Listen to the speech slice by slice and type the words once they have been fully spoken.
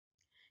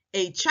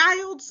A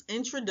child's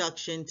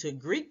introduction to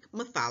Greek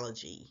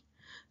mythology,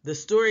 the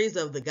stories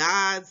of the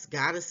gods,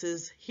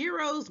 goddesses,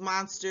 heroes,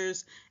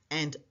 monsters,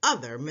 and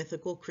other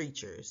mythical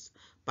creatures,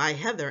 by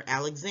Heather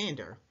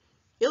Alexander,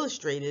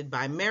 illustrated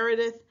by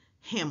Meredith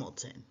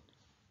Hamilton.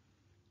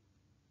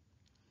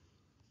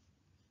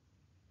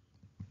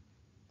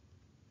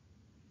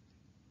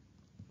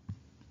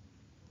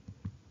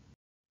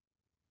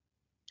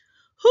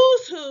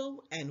 Who's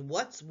who and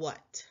what's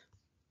what?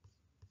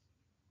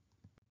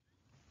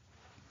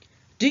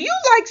 Do you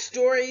like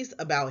stories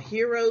about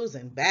heroes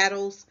and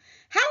battles?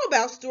 How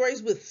about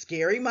stories with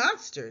scary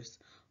monsters?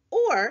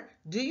 Or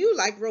do you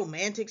like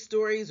romantic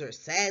stories or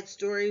sad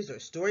stories or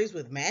stories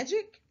with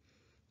magic?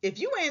 If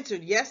you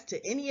answered yes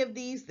to any of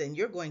these, then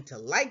you're going to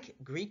like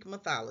Greek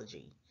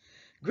mythology.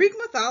 Greek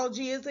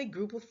mythology is a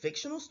group of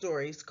fictional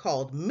stories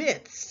called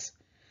myths,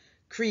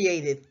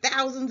 created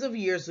thousands of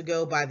years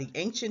ago by the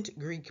ancient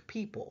Greek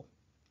people.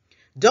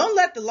 Don't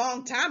let the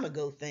long time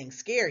ago thing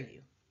scare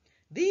you.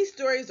 These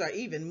stories are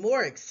even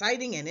more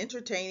exciting and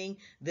entertaining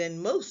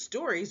than most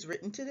stories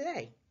written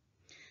today.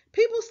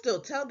 People still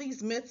tell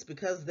these myths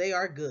because they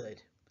are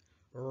good.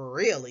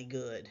 Really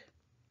good.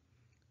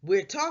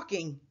 We're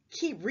talking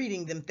keep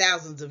reading them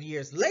thousands of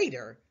years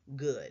later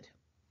good.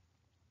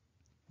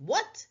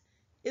 What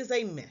is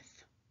a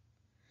myth?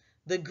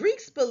 The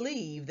Greeks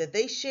believed that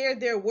they shared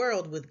their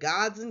world with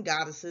gods and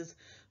goddesses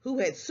who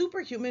had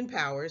superhuman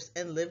powers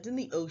and lived in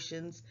the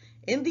oceans,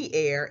 in the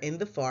air, in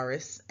the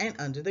forests, and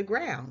under the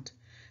ground.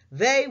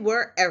 They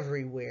were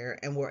everywhere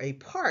and were a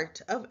part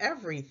of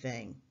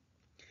everything.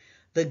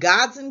 The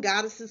gods and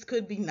goddesses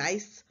could be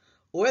nice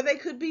or they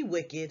could be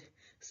wicked.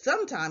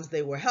 Sometimes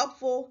they were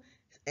helpful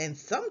and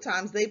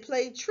sometimes they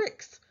played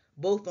tricks,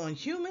 both on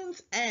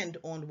humans and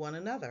on one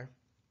another.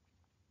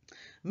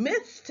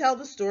 Myths tell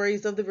the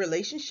stories of the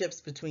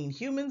relationships between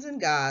humans and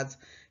gods,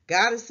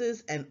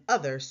 goddesses, and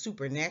other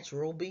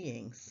supernatural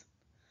beings.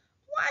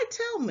 Why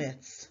tell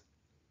myths?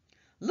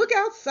 Look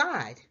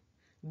outside.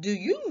 Do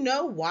you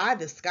know why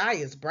the sky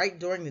is bright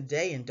during the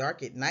day and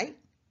dark at night?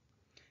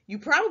 You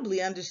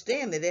probably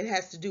understand that it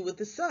has to do with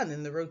the sun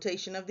and the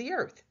rotation of the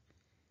earth.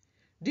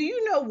 Do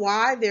you know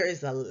why there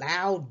is a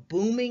loud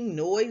booming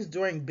noise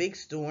during big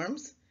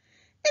storms?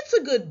 It's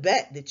a good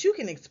bet that you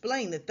can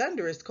explain that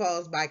thunder is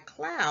caused by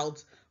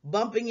clouds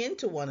bumping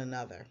into one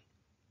another.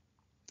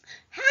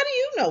 How do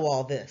you know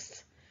all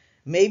this?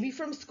 Maybe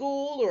from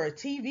school or a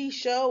TV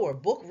show or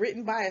book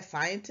written by a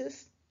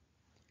scientist?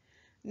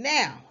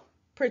 Now,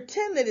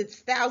 pretend that it's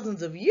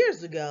thousands of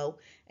years ago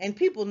and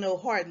people know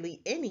hardly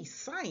any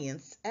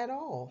science at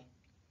all.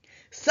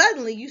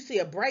 Suddenly you see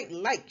a bright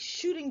light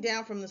shooting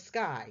down from the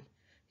sky.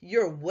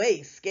 You're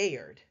way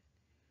scared.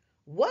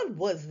 What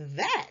was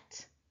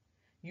that?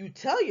 You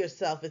tell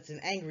yourself it's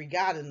an angry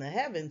God in the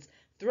heavens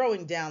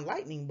throwing down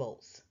lightning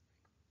bolts.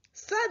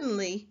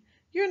 Suddenly,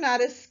 you're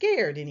not as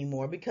scared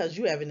anymore because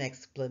you have an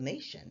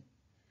explanation.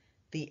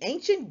 The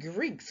ancient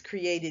Greeks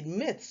created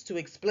myths to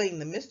explain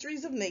the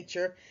mysteries of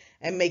nature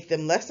and make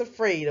them less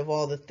afraid of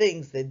all the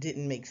things that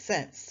didn't make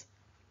sense.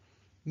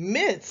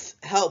 Myths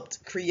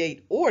helped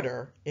create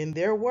order in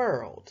their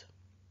world.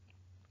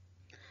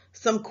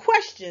 Some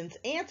questions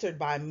answered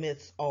by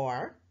myths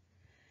are: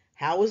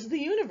 how was the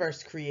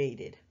universe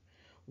created?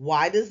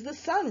 Why does the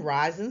sun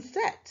rise and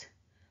set?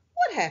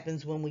 What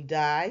happens when we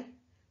die?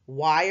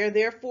 Why are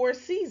there 4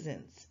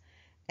 seasons?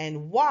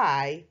 And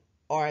why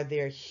are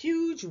there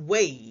huge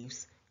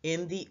waves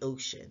in the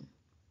ocean?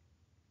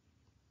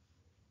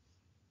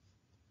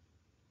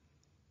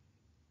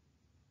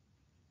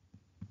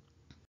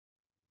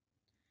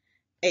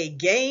 A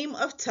game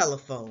of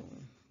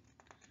telephone.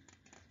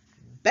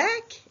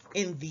 Back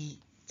in the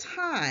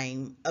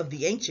time of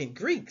the ancient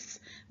Greeks,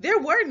 there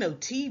were no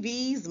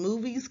TVs,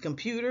 movies,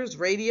 computers,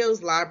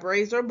 radios,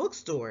 libraries, or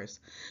bookstores.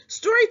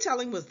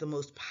 Storytelling was the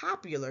most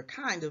popular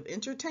kind of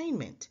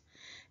entertainment.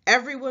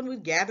 Everyone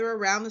would gather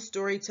around the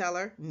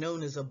storyteller,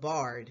 known as a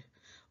bard.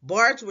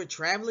 Bards were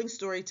traveling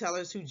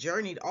storytellers who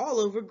journeyed all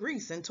over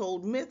Greece and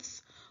told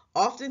myths,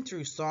 often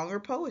through song or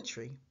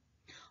poetry.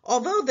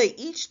 Although they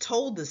each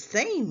told the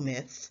same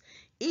myths,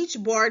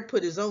 each bard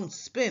put his own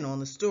spin on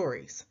the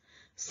stories.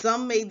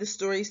 Some made the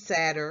stories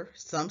sadder,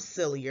 some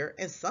sillier,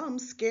 and some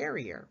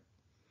scarier.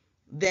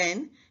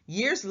 Then,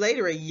 years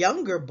later, a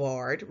younger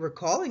bard,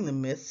 recalling the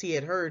myths he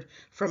had heard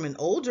from an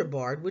older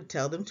bard, would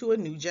tell them to a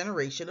new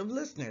generation of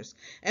listeners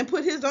and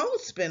put his own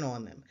spin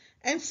on them,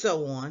 and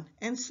so on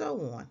and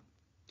so on.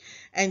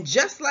 And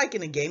just like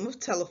in a game of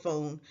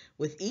telephone,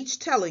 with each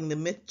telling, the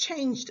myth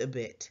changed a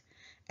bit.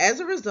 As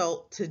a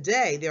result,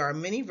 today there are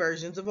many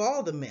versions of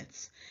all the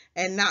myths,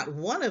 and not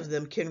one of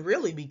them can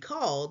really be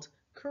called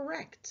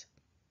correct.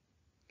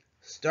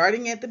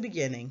 Starting at the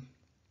beginning.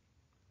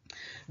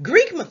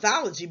 Greek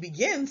mythology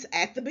begins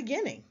at the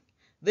beginning,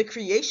 the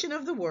creation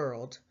of the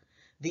world.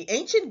 The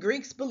ancient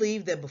Greeks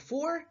believed that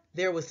before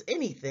there was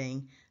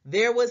anything,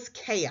 there was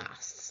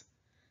chaos.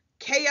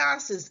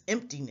 Chaos is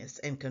emptiness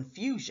and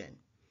confusion.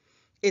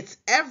 It's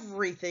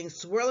everything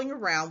swirling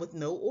around with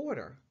no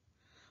order.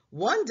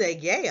 One day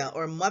Gaia,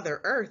 or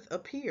Mother Earth,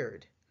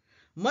 appeared.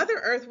 Mother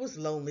Earth was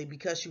lonely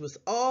because she was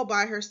all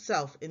by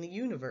herself in the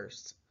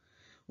universe.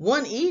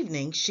 One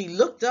evening, she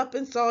looked up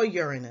and saw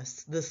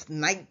Uranus, the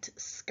night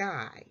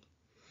sky.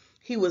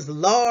 He was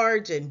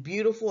large and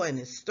beautiful, and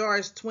his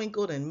stars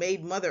twinkled and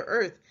made Mother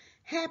Earth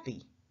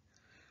happy.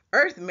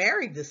 Earth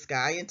married the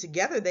sky, and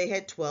together they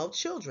had 12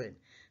 children,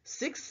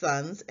 6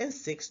 sons and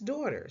 6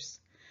 daughters.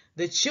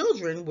 The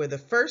children were the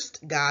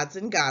first gods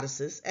and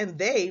goddesses, and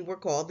they were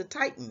called the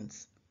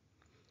Titans.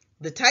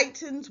 The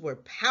Titans were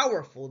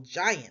powerful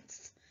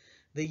giants.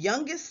 The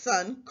youngest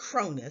son,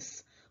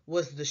 Cronus,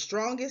 was the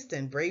strongest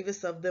and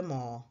bravest of them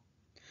all.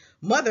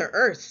 Mother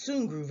Earth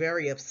soon grew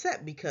very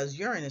upset because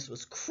Uranus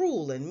was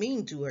cruel and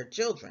mean to her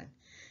children.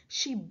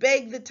 She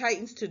begged the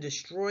Titans to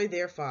destroy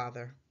their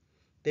father.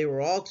 They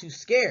were all too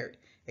scared,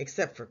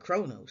 except for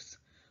Cronos,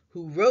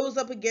 who rose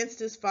up against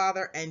his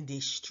father and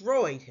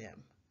destroyed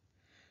him.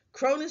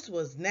 Cronus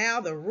was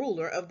now the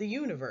ruler of the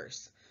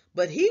universe,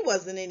 but he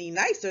wasn't any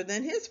nicer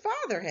than his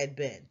father had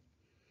been.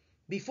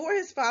 Before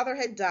his father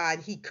had died,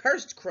 he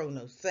cursed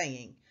Cronos,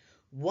 saying,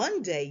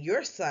 "One day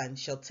your son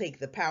shall take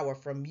the power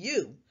from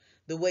you,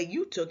 the way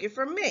you took it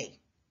from me."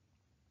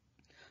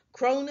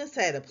 Cronus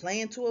had a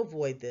plan to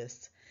avoid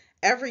this.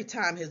 Every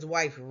time his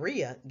wife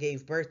Rhea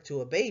gave birth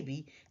to a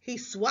baby, he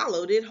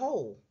swallowed it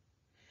whole.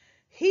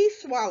 He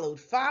swallowed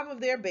 5 of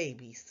their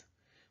babies.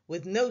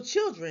 With no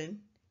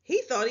children,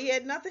 he thought he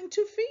had nothing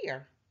to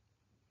fear.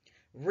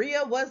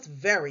 Rhea was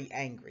very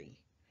angry.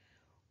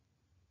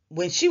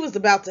 When she was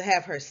about to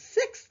have her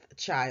 6th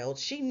child,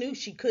 she knew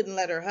she couldn't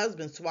let her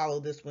husband swallow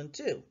this one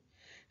too.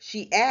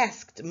 She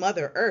asked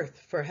Mother Earth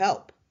for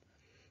help.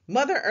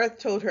 Mother Earth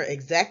told her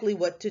exactly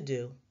what to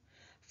do.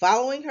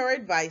 Following her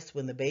advice,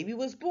 when the baby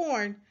was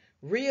born,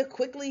 Rhea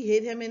quickly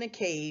hid him in a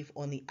cave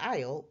on the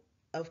Isle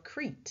of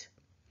Crete.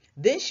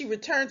 Then she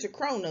returned to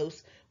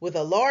Cronos with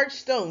a large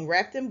stone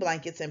wrapped in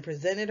blankets and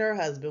presented her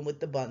husband with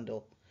the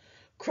bundle.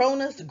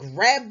 Cronus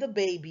grabbed the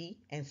baby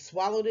and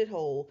swallowed it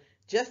whole,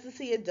 just as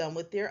he had done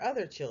with their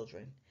other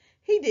children.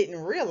 He didn't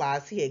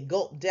realize he had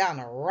gulped down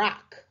a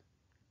rock.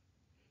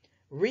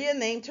 Rhea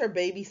named her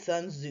baby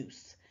son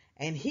Zeus,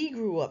 and he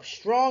grew up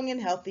strong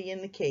and healthy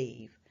in the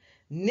cave.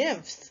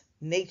 Nymphs,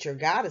 nature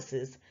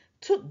goddesses,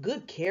 took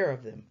good care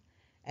of them,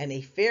 and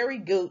a fairy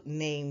goat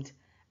named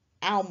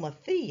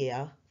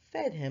Amalthea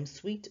fed him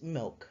sweet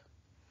milk.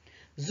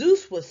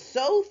 Zeus was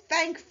so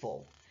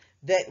thankful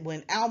that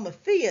when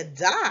Amalthea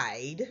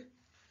died,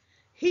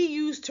 he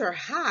used her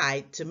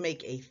hide to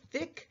make a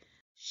thick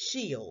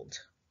shield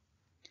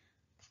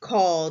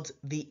called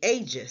the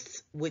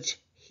Aegis, which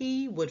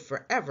he would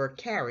forever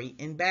carry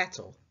in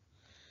battle.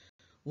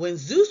 When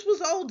Zeus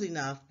was old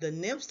enough, the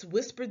nymphs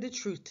whispered the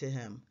truth to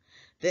him,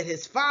 that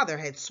his father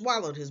had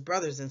swallowed his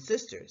brothers and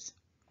sisters.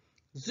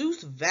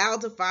 Zeus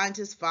vowed to find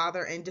his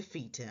father and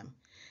defeat him.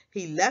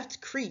 He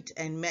left Crete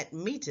and met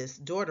Midas,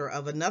 daughter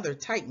of another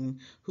Titan,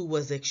 who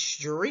was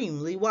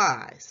extremely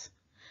wise.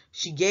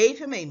 She gave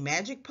him a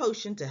magic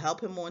potion to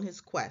help him on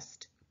his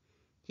quest.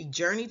 He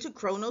journeyed to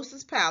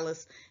Cronos'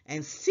 palace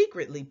and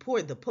secretly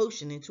poured the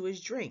potion into his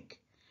drink.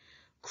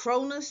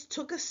 Cronus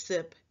took a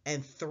sip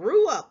and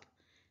threw up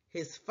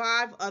his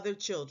 5 other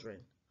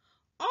children,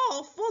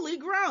 all fully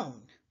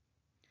grown.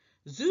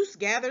 Zeus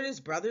gathered his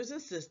brothers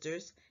and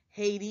sisters,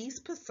 Hades,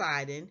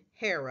 Poseidon,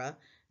 Hera,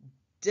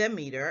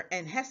 Demeter,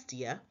 and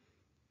Hestia,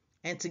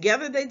 and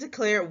together they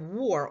declared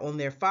war on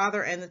their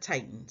father and the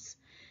Titans.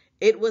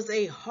 It was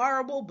a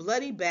horrible,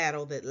 bloody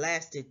battle that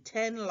lasted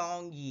 10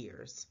 long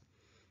years.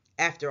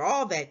 After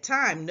all that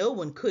time, no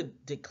one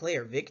could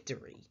declare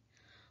victory.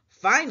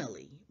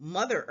 Finally,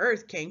 Mother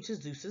Earth came to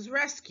Zeus's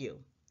rescue.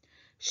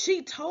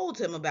 She told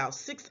him about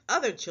 6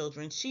 other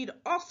children she'd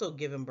also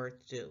given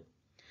birth to,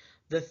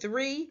 the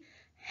 3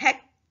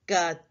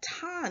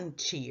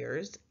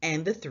 Hecatoncheires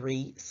and the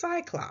 3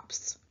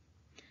 Cyclops.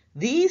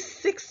 These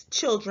 6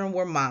 children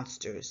were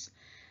monsters,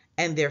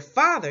 and their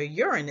father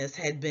Uranus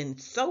had been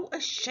so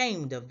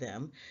ashamed of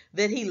them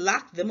that he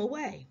locked them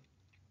away.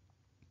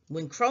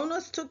 When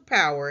Cronus took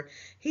power,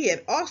 he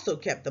had also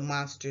kept the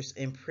monsters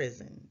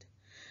imprisoned.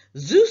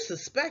 Zeus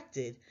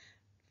suspected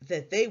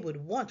that they would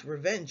want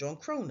revenge on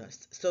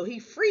Cronus, so he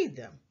freed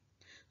them.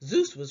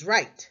 Zeus was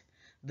right.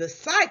 The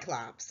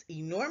Cyclops,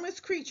 enormous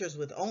creatures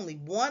with only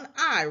one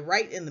eye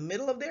right in the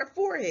middle of their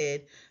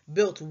forehead,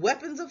 built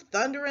weapons of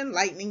thunder and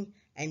lightning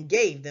and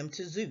gave them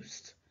to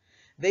Zeus.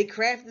 They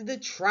crafted the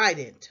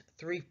trident,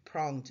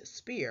 3-pronged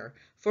spear,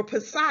 for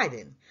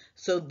Poseidon,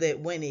 so that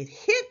when it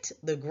hit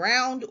the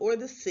ground or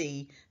the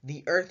sea,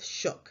 the earth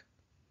shook.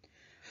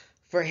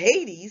 For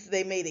Hades,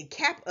 they made a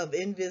cap of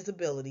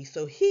invisibility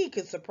so he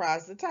could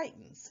surprise the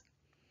Titans.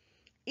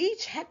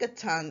 Each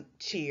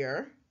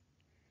Hecatoncheire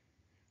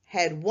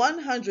had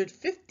 100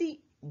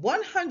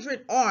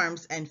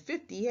 arms and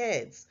 50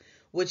 heads,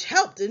 which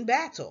helped in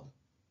battle.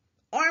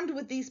 Armed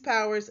with these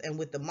powers and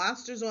with the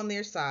monsters on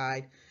their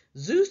side,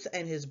 Zeus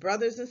and his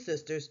brothers and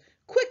sisters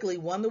quickly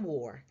won the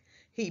war.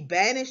 He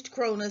banished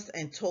Cronus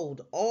and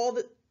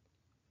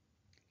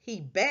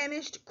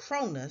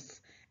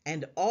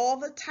all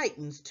the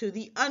Titans to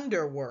the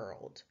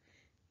underworld,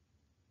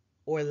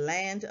 or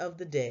land of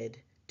the dead.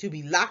 to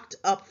be locked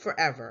up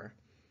forever,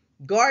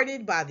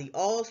 guarded by the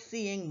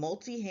all-seeing,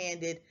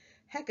 multi-handed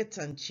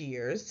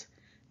hecatoncheires.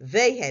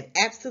 They had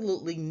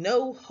absolutely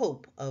no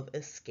hope of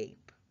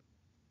escape.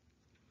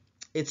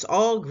 It's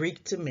all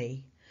Greek to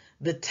me.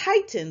 The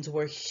Titans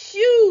were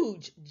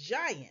huge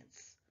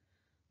giants.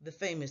 The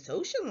famous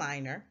ocean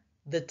liner,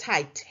 the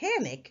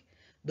Titanic,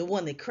 the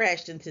one that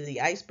crashed into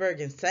the iceberg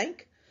and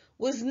sank,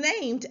 was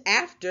named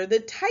after the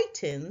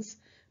Titans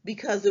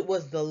because it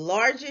was the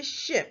largest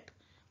ship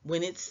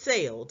when it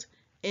sailed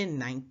in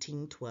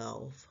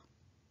 1912.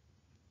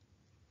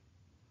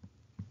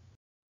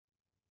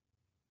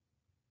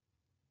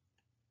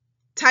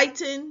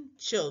 Titan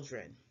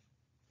children.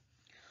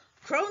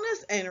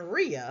 Cronus and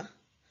Rhea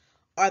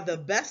are the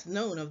best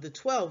known of the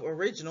 12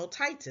 original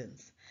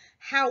Titans.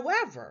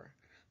 However,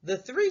 the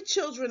 3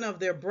 children of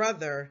their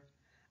brother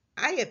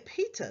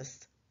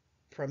Iapetus,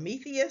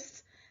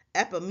 Prometheus,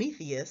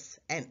 Epimetheus,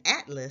 and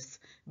Atlas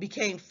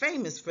became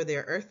famous for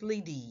their earthly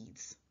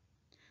deeds.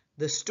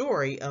 The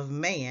story of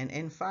man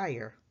and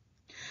fire.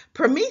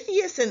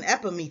 Prometheus and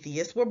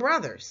Epimetheus were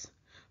brothers.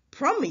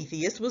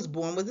 Prometheus was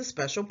born with a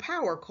special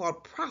power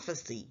called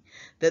prophecy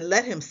that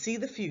let him see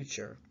the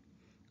future.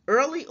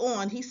 Early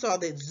on, he saw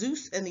that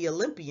Zeus and the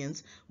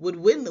Olympians would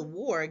win the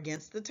war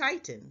against the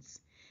Titans.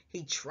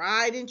 He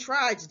tried and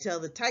tried to tell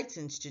the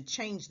Titans to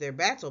change their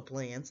battle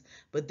plans,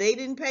 but they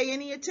didn't pay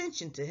any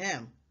attention to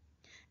him.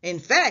 In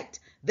fact,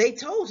 they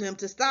told him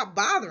to stop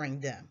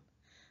bothering them.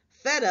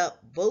 Fed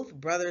up, both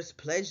brothers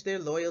pledged their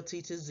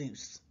loyalty to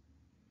Zeus.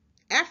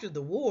 After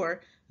the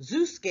war,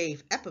 Zeus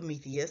gave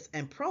Epimetheus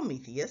and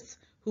Prometheus,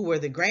 who were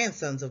the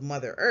grandsons of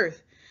Mother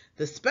Earth,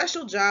 the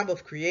special job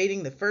of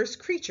creating the first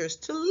creatures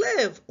to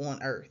live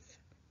on Earth.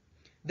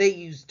 They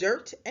used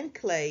dirt and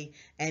clay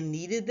and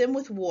kneaded them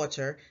with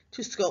water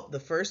to sculpt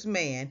the first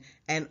man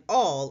and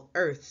all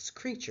Earth's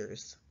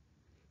creatures.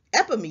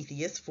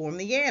 Epimetheus formed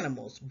the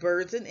animals,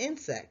 birds, and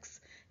insects.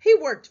 He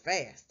worked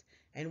fast,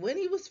 and when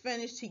he was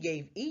finished, he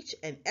gave each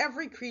and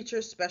every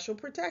creature special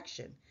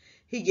protection.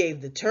 He gave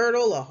the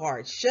turtle a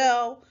hard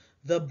shell,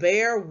 the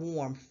bear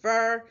warm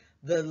fur,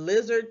 the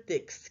lizard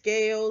thick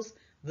scales,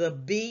 the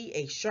bee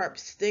a sharp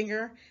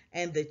stinger,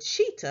 and the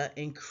cheetah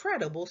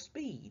incredible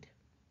speed.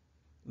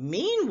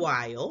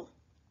 Meanwhile,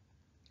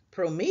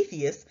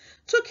 Prometheus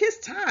took his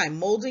time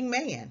molding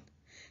man.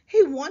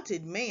 He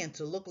wanted man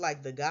to look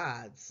like the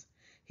gods.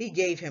 He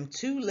gave him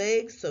 2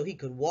 legs so he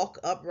could walk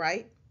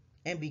upright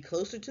and be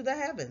closer to the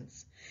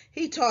heavens.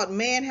 He taught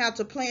man how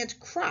to plant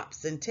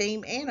crops and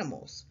tame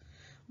animals.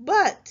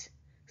 But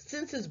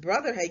since his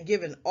brother had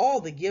given all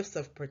the gifts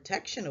of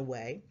protection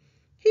away,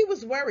 he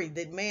was worried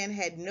that man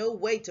had no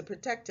way to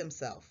protect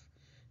himself.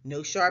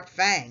 No sharp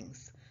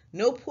fangs,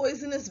 no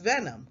poisonous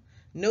venom,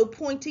 no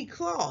pointy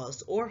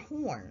claws or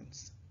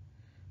horns.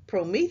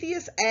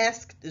 Prometheus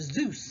asked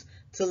Zeus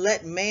to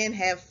let man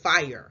have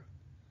fire,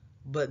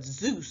 but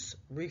Zeus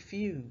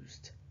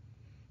refused.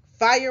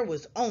 Fire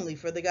was only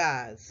for the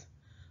gods,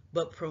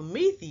 but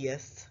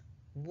Prometheus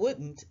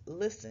wouldn't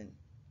listen.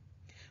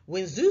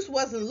 When Zeus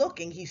wasn't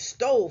looking, he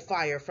stole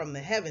fire from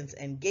the heavens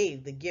and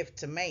gave the gift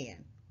to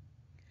man.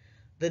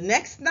 The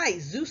next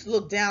night, Zeus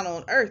looked down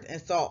on earth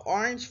and saw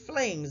orange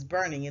flames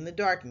burning in the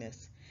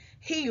darkness.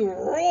 He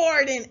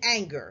roared in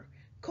anger,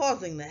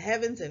 causing the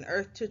heavens and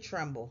earth to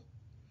tremble.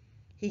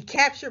 He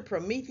captured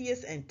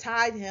Prometheus and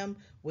tied him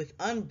with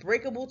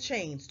unbreakable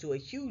chains to a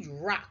huge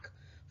rock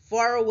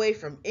far away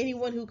from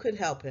anyone who could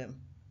help him.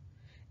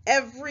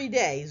 Every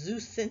day,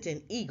 Zeus sent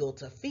an eagle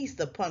to feast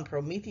upon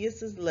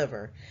Prometheus's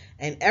liver,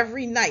 and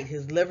every night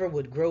his liver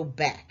would grow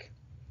back.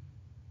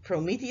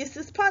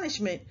 Prometheus's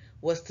punishment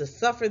was to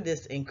suffer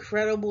this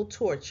incredible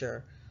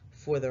torture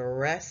for the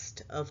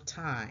rest of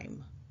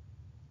time.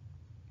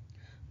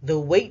 The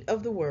weight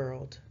of the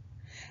world.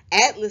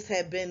 Atlas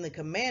had been the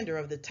commander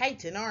of the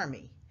Titan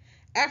army.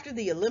 After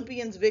the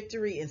Olympians'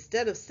 victory,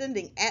 instead of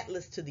sending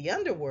Atlas to the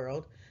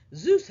underworld,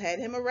 Zeus had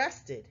him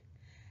arrested.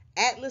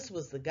 Atlas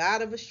was the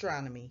god of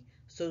astronomy,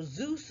 so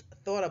Zeus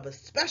thought of a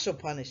special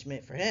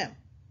punishment for him.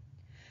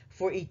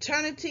 For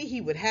eternity,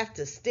 he would have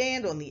to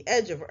stand on the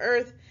edge of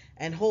earth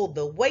and hold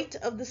the weight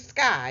of the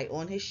sky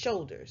on his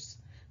shoulders,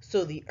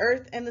 so the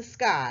earth and the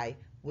sky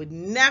would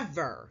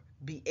never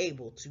be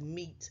able to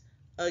meet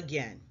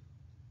again.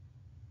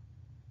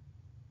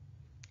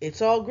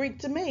 It's all Greek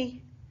to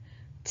me.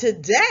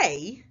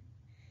 Today,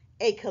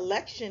 a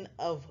collection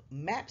of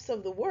maps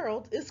of the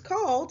world is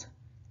called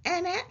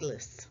an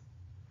atlas.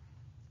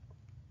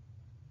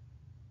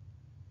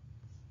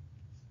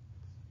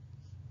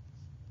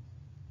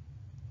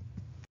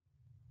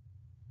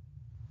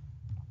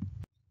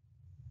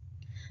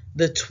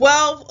 The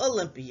 12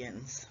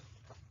 Olympians.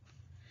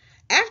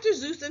 After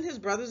Zeus and his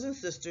brothers and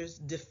sisters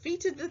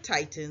defeated the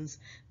Titans,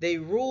 they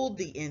ruled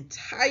the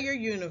entire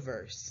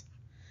universe.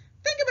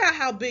 Think about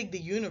how big the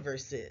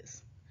universe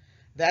is.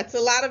 That's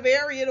a lot of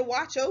area to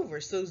watch over,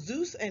 so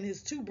Zeus and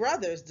his 2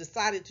 brothers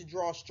decided to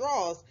draw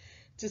straws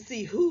to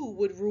see who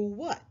would rule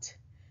what.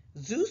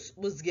 Zeus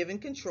was given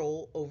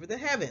control over the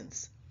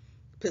heavens.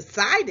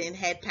 Poseidon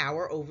had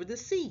power over the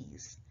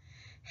seas.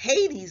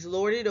 Hades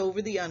lorded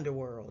over the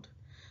underworld.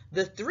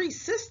 The three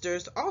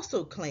sisters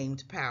also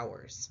claimed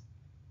powers.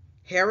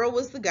 Hera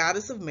was the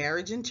goddess of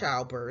marriage and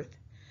childbirth.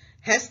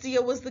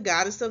 Hestia was the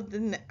goddess of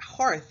the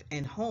hearth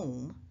and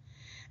home.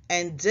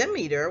 And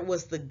Demeter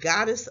was the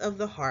goddess of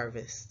the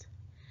harvest.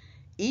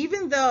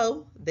 Even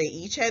though they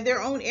each had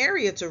their own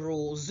area to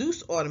rule,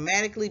 Zeus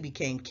automatically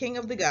became king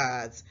of the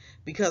gods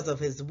because of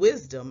his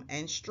wisdom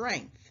and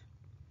strength.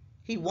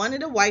 He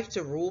wanted a wife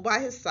to rule by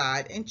his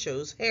side and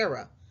chose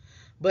Hera.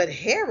 But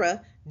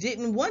Hera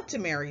didn't want to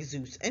marry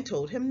Zeus and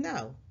told him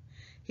no.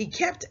 He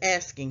kept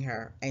asking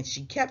her, and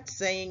she kept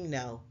saying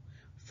no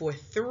for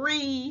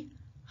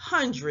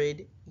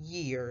 300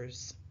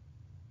 years.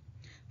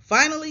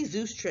 Finally,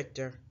 Zeus tricked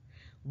her.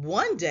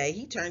 One day,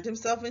 he turned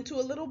himself into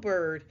a little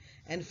bird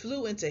and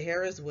flew into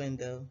Hera's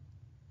window.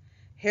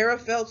 Hera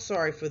felt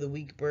sorry for the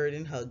weak bird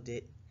and hugged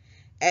it.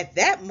 At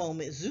that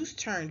moment, Zeus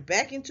turned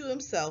back into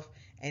himself,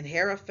 and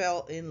Hera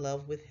fell in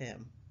love with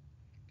him.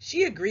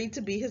 She agreed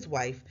to be his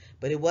wife,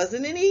 but it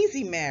wasn't an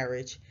easy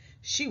marriage.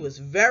 She was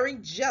very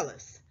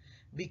jealous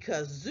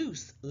because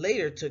Zeus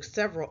later took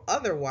several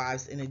other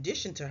wives in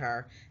addition to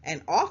her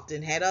and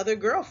often had other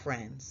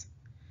girlfriends.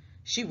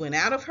 She went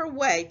out of her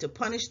way to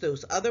punish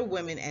those other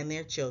women and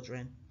their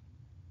children.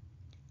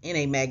 In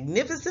a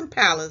magnificent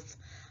palace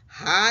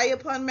high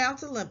upon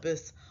Mount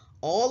Olympus,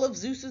 all of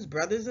Zeus's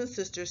brothers and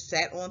sisters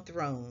sat on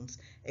thrones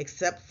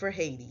except for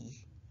Hades.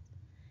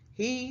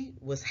 He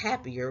was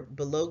happier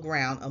below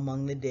ground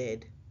among the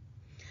dead.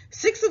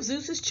 6 of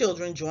Zeus's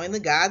children joined the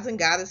gods and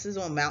goddesses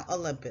on Mount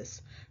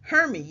Olympus.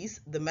 Hermes,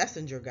 the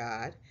messenger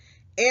god,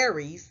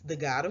 Ares, the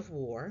god of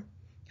war,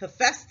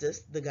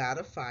 Hephaestus, the god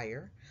of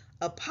fire,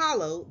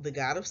 Apollo, the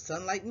god of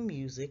sunlight and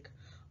music,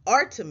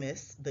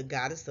 Artemis, the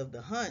goddess of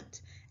the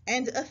hunt,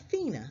 and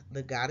Athena,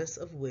 the goddess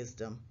of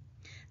wisdom.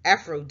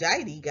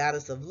 Aphrodite,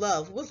 goddess of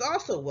love, was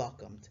also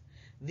welcomed.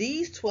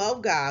 These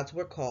 12 gods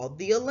were called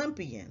the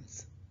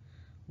Olympians.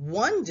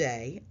 One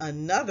day,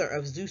 another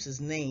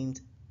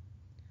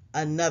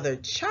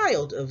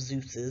child of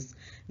Zeus's,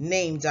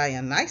 named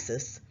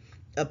Dionysus,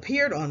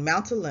 appeared on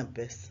Mount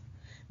Olympus.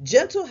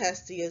 Gentle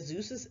Hestia,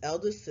 Zeus's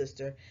eldest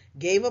sister,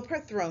 gave up her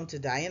throne to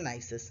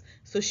Dionysus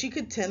so she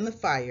could tend the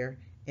fire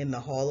in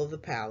the hall of the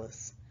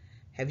palace.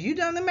 Have you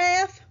done the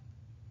math?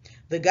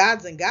 The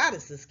gods and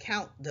goddesses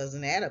count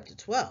doesn't add up to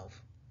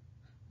 12.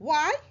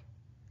 Why?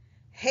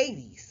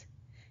 Hades.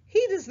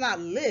 He does not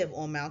live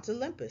on Mount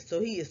Olympus,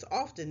 so he is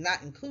often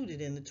not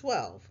included in the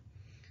 12.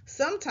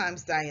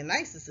 Sometimes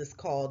Dionysus is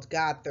called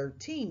God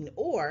 13,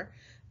 or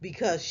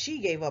because she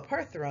gave up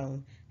her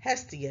throne,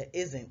 Hestia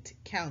isn't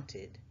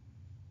counted.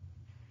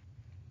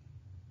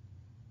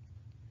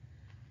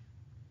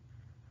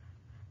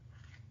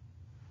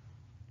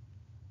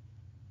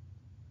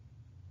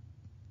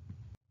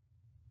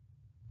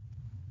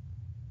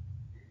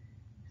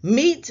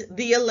 Meet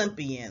the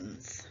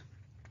Olympians.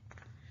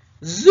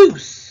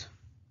 Zeus.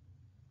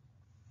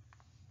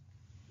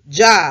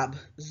 Job.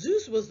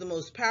 Zeus was the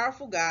most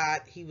powerful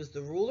god. He was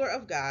the ruler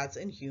of gods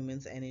and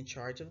humans and in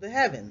charge of the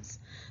heavens.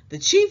 The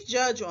chief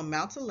judge on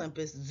Mount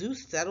Olympus,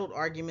 Zeus settled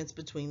arguments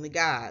between the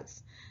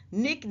gods.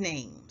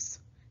 Nicknames.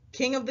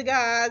 King of the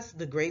gods,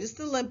 the greatest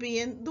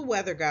Olympian, the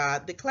weather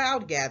god, the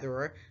cloud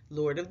gatherer,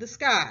 lord of the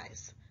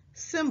skies.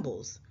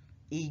 Symbols.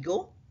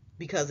 Eagle,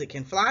 because it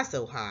can fly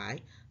so high.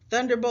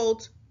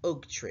 Thunderbolt,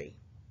 oak tree.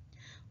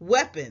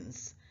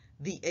 Weapons.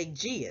 The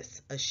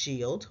Aegis, a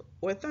shield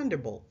or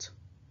thunderbolt.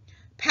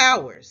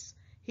 Powers.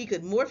 He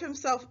could morph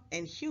himself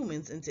and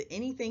humans into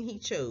anything he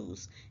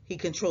chose. He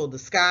controlled the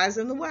skies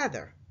and the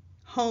weather.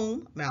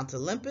 Home, Mount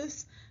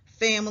Olympus.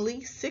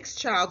 Family, 6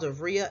 child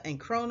of Rhea and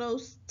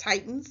Kronos,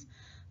 Titans.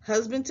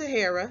 Husband to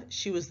Hera,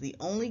 she was the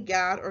only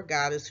god or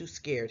goddess who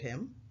scared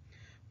him.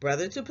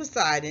 Brother to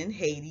Poseidon,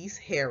 Hades,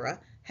 Hera,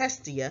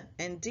 Hestia,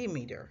 and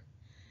Demeter.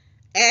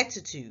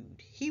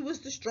 Attitude. He was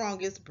the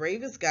strongest,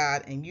 bravest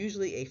god, and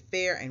usually a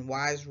fair and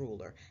wise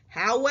ruler.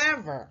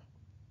 However,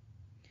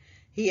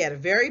 he had a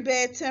very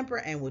bad temper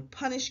and would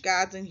punish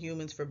gods and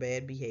humans for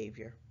bad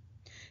behavior.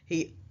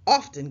 He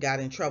often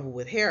got in trouble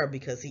with Hera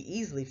because he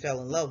easily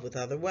fell in love with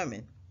other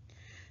women.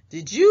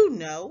 Did you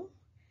know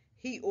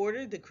he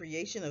ordered the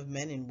creation of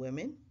men and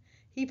women?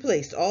 He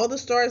placed all the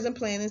stars and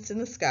planets in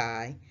the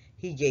sky.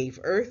 He gave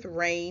earth,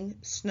 rain,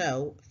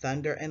 snow,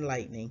 thunder, and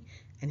lightning,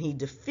 and he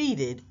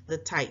defeated the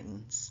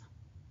Titans.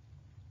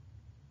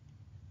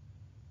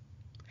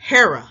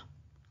 Hera,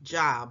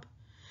 Job.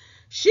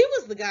 She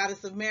was the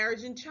goddess of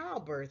marriage and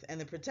childbirth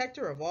and the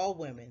protector of all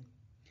women.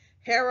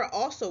 Hera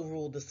also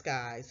ruled the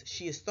skies.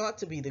 She is thought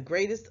to be the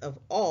greatest of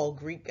all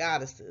Greek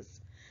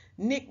goddesses.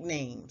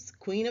 Nicknames.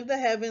 Queen of the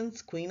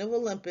heavens, Queen of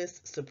Olympus,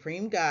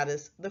 Supreme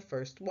Goddess, the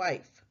first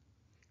wife.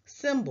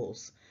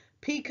 Symbols.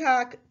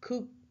 Peacock,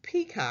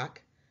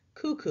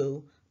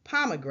 cuckoo,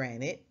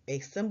 pomegranate, a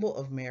symbol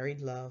of married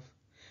love.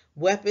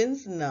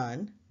 Weapons,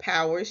 none.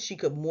 Powers, she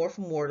could morph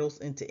mortals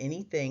into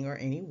anything or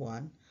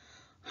anyone.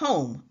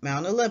 Home,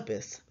 Mount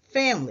Olympus.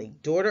 Family,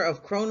 daughter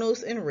of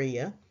Kronos and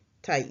Rhea,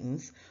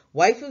 Titans.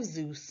 Wife of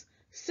Zeus,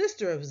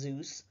 sister of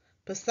Zeus,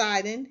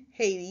 Poseidon,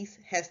 Hades,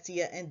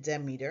 Hestia, and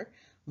Demeter.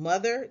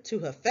 mother to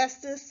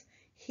Hephaestus,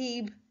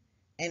 Hebe,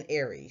 and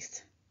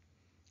Ares.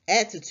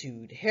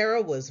 Attitude.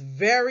 Hera was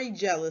very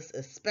jealous,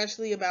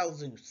 especially about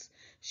Zeus.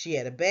 She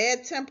had a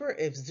bad temper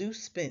if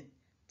Zeus spent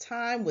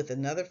time with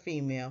another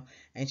female,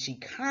 and she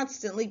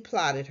constantly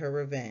plotted her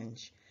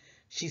revenge.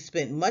 She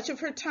spent much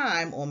of her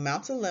time on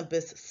Mount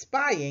Olympus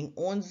spying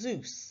on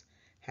Zeus.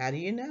 How do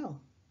you know?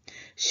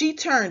 She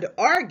turned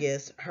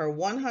Argus, her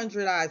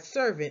 100-eyed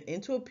servant,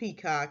 into a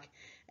peacock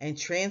and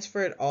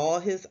transferred all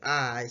his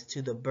eyes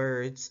to the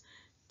bird's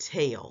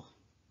tail.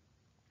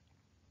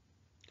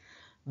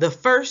 The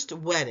first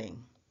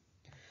wedding.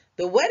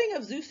 The wedding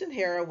of Zeus and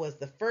Hera was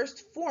the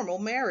first formal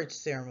marriage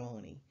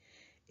ceremony.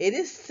 It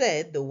is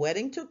said the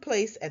wedding took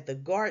place at the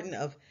Garden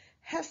of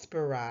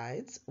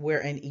Hesperides, where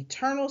an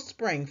eternal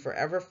spring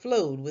forever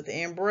flowed with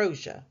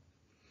ambrosia.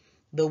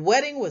 The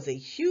wedding was a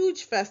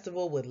huge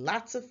festival with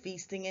lots of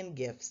feasting and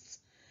gifts,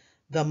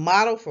 the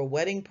model for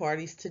wedding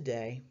parties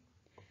today.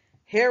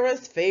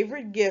 Hera's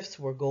favorite gifts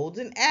were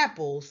golden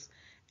apples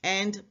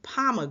and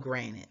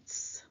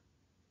pomegranates.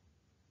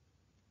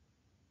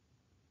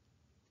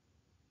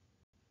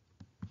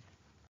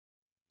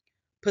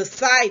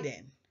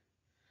 Poseidon.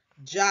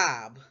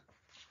 Job.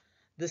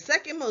 The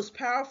second most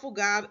powerful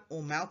god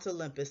on Mount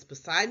Olympus,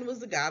 Poseidon was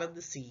the god of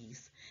the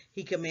seas.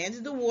 He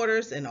commanded the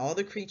waters and all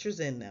the creatures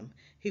in them.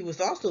 He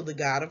was also the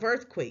god of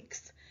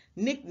earthquakes.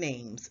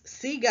 Nicknames: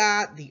 sea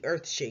god, the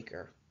earth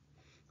shaker.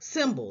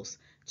 Symbols: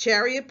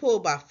 chariot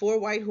pulled by 4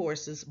 white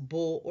horses,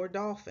 bull or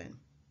dolphin.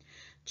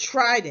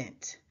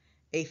 Trident,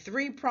 a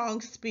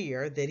 3-pronged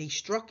spear that he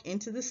struck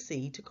into the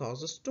sea to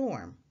cause a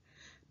storm.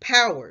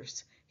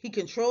 Powers: he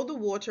controlled the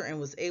water and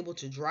was able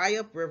to dry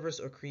up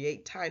rivers or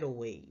create tidal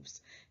waves.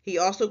 He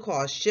also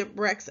caused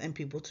shipwrecks and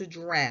people to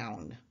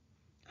drown.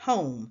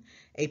 Home: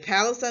 a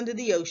palace under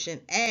the ocean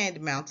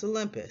and Mount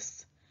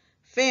Olympus.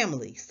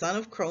 Family: son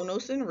of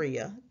Kronos and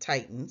Rhea,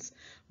 Titans,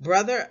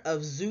 brother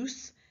of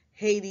Zeus,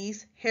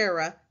 Hades,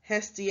 Hera,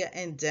 Hestia,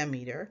 and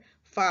Demeter,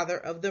 father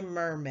of the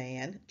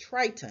merman,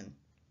 Triton.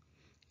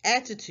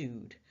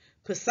 Attitude: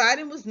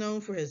 Poseidon was known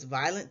for his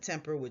violent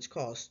temper, which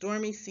caused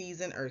stormy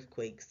seas and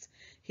earthquakes.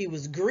 He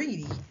was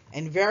greedy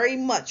and very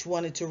much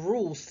wanted to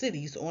rule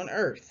cities on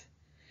earth.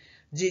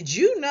 Did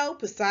you know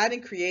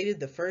Poseidon created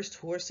the first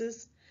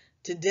horses?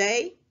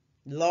 Today,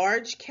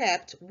 large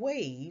white-capped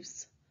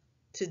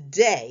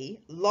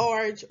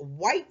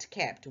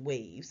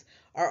waves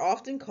are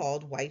often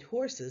called white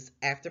horses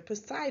after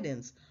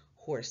Poseidon's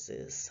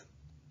horses.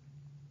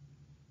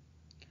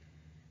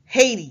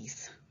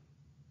 Hades.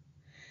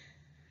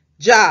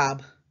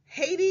 Job.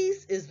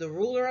 Hades is the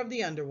ruler of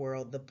the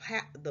underworld,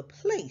 the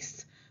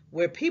place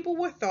where people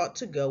were thought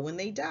to go when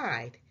they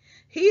died.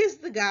 He is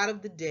the god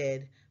of the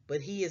dead, but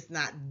he is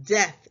not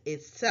death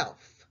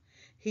itself.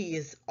 He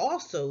is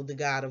also the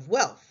god of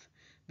wealth,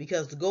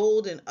 because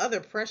gold and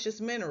other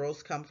precious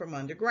minerals come from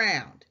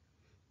underground.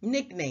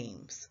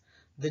 Nicknames: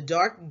 the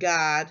dark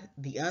god,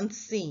 the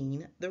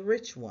unseen, the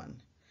rich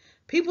one.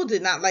 People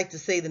did not like to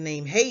say the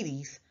name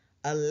Hades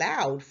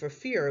aloud for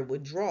fear it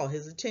would draw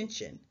his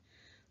attention.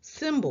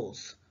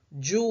 Symbols: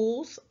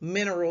 jewels,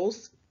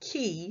 minerals,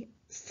 key,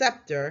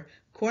 scepter,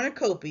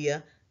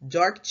 cornucopia,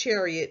 dark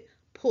chariot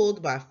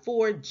pulled by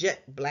 4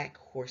 jet black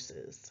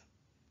horses.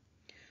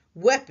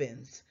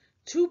 Weapons: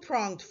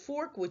 2-pronged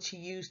fork which he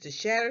used to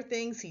shatter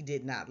things he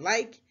did not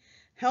like,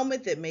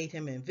 helmet that made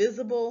him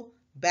invisible,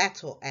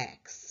 battle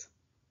axe.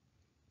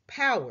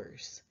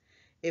 Powers: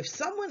 if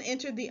someone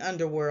entered the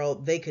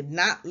underworld, they could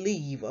not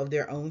leave of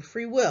their own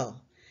free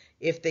will.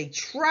 If they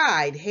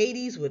tried,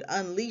 Hades would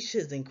unleash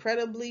his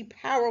incredibly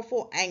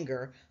powerful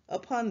anger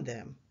upon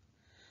them.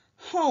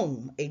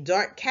 Home: a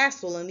dark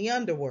castle in the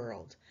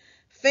underworld.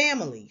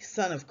 Family: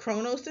 son of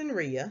Kronos and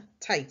Rhea,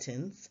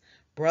 Titans,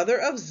 brother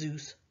of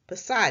Zeus,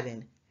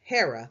 Poseidon,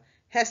 Hera,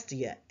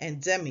 Hestia,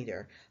 and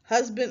Demeter,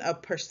 husband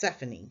of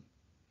Persephone.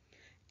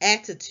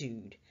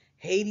 Attitude: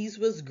 Hades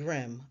was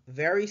grim,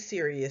 very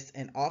serious,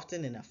 and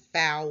often in a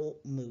foul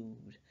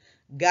mood.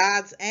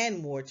 Gods and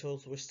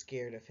mortals were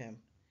scared of him.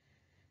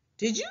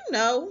 Did you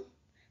know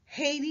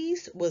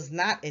Hades was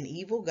not an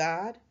evil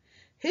god?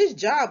 His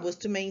job was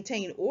to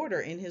maintain order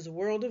in his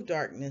world of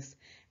darkness,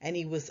 and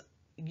he was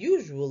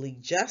usually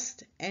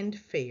just and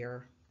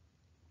fair.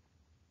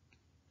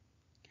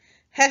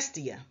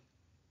 Hestia.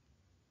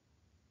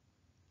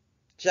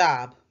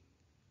 Job.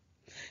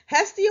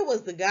 Hestia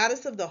was the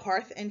goddess of the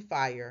hearth and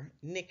fire,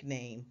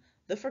 nickname,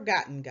 the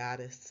forgotten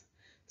goddess.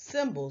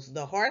 Symbols: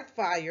 the hearth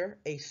fire,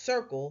 a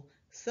circle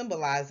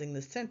symbolizing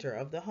the center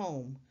of the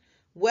home.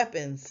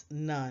 Weapons: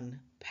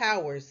 none.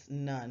 Powers: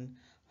 none.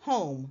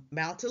 Home: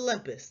 Mount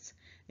Olympus.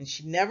 And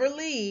she never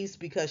leaves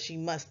because she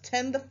must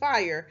tend the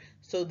fire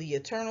so the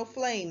eternal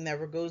flame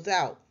never goes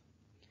out.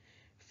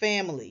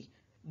 Family: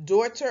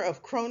 daughter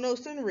of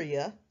Kronos and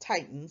Rhea,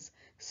 Titans,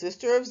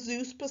 sister of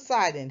Zeus,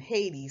 Poseidon,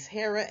 Hades,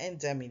 Hera, and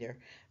Demeter,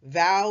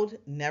 vowed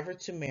never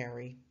to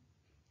marry.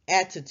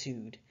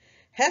 Attitude: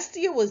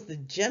 Hestia was the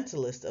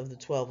gentlest of the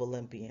 12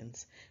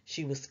 Olympians.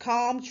 She was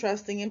calm,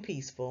 trusting, and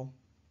peaceful.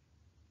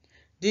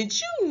 Did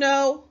you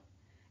know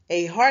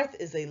A hearth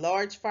is a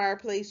large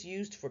fireplace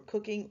used for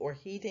cooking or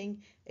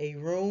heating a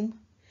room.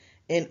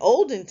 In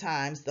olden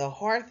times, the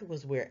hearth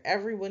was where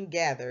everyone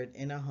gathered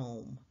in a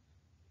home.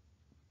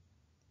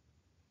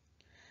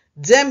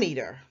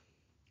 Demeter,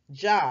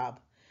 job.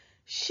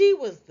 She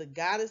was the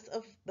goddess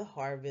of the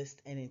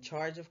harvest and in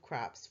charge of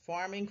crops,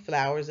 farming,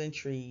 flowers, and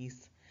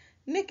trees.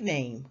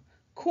 Nickname,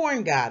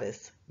 corn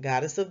goddess,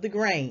 goddess of the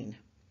grain.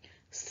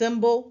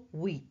 Symbol,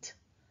 wheat.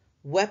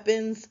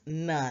 Weapons,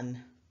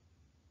 none.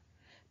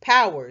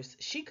 Powers,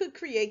 she could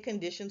create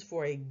conditions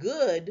for a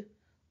good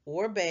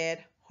or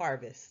bad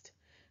harvest.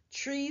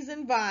 Trees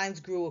and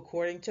vines grew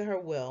according to her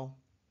will.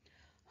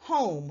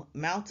 Home,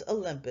 Mount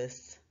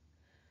Olympus.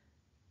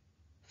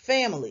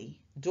 Family,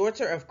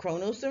 daughter of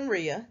Kronos and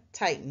Rhea,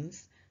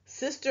 Titans,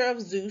 sister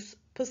of Zeus,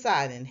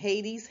 Poseidon,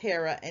 Hades,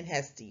 Hera, and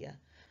Hestia,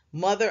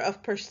 mother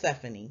of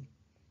Persephone.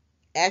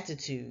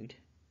 Attitude,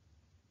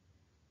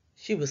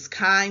 she was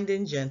kind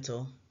and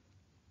gentle.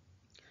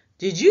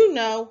 Did you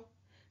know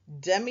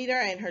Demeter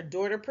and her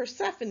daughter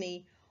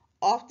Persephone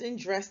often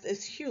dressed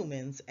as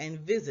humans and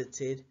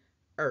visited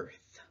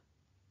Earth?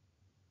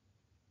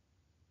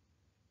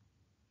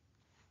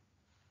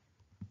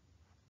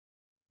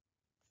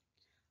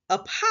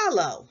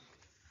 Apollo.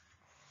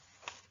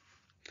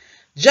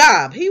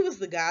 Job, he was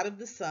the god of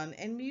the sun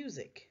and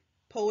music,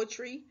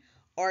 poetry,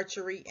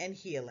 archery, and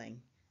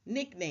healing.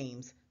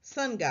 Nicknames,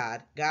 sun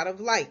god, god of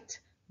light,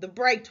 the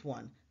bright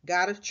one,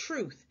 god of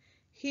truth,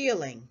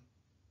 healing,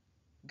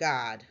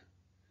 god.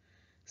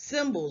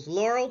 Symbols,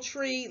 laurel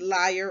tree,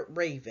 lyre,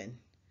 raven.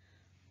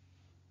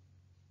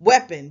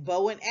 Weapon,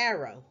 bow and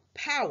arrow.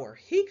 Power,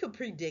 he could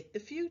predict the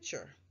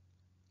future.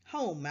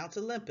 Home, Mount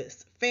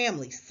Olympus.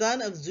 Family,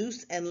 son of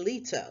Zeus and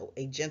Leto,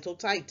 a gentle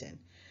titan.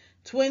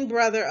 Twin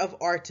brother of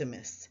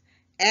Artemis.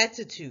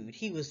 Attitude,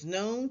 he was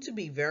known to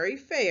be very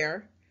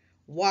fair,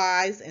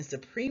 wise, and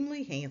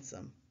supremely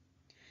handsome.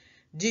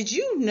 Did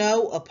you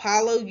know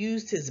Apollo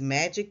used his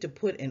magic to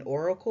put an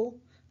oracle,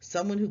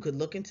 someone who could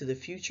look into the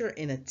future,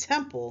 in a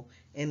temple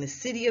in the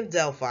city of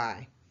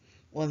Delphi?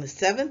 On the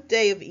seventh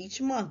day of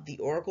each month, the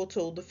oracle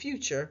told the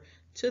future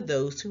to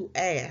those who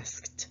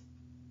asked.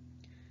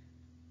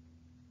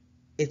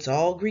 It's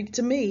all Greek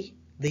to me.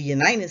 The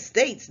United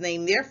States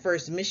named their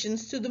first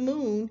missions to the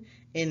moon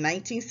in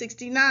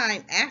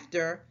 1969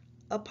 after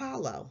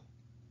Apollo.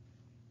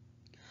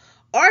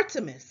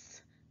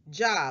 Artemis,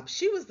 job.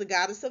 She was the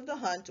goddess of the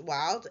hunt,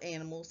 wild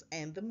animals,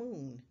 and the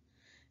moon.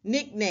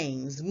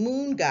 Nicknames,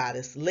 moon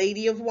goddess,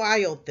 lady of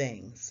wild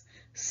things.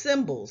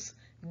 Symbols,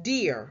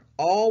 deer,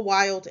 all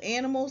wild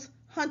animals,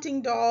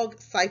 hunting dog,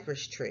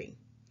 cypress tree.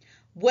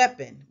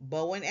 Weapon,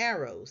 bow and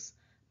arrows.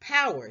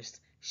 Powers,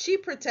 she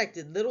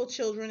protected little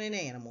children and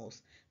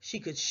animals. She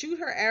could shoot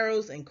her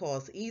arrows and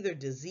cause either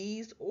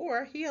disease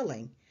or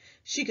healing.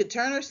 She could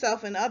turn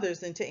herself and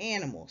others into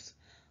animals.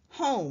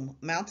 Home,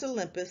 Mount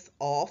Olympus,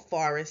 all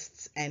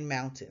forests and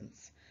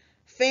mountains.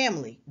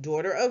 Family,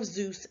 daughter of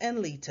Zeus and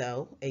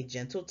Leto, a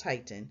gentle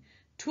titan,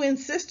 twin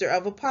sister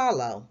of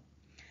Apollo.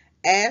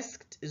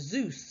 Asked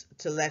Zeus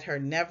to let her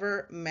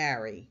never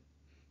marry.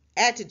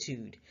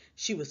 Attitude,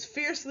 she was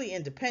fiercely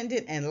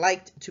independent and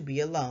liked to be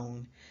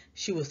alone.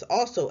 She was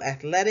also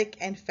athletic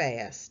and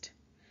fast.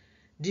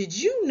 Did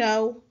you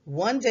know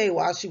one day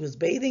while she was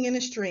bathing in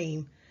a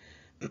stream,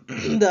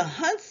 the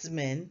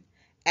huntsman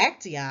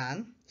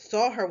Actaeon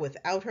saw her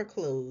without her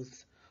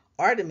clothes.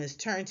 Artemis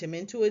turned him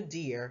into a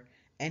deer,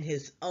 and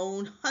his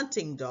own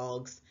hunting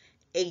dogs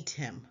ate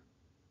him.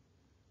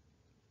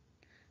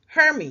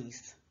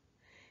 Hermes,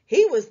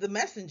 he was the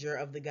messenger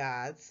of the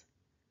gods,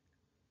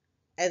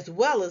 as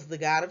well as the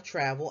god of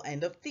travel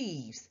and of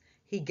thieves.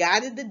 He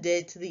guided the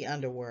dead to the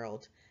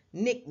underworld.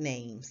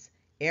 Nicknames,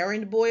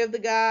 errand boy of the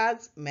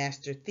gods,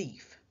 master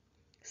thief.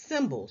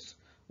 Symbols,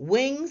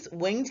 wings,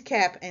 winged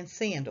cap, and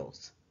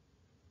sandals.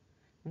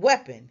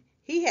 Weapon,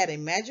 he had a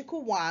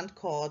magical wand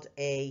called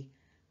a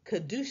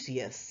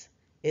caduceus.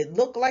 It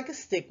looked like a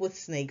stick with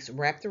snakes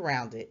wrapped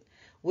around it,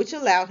 which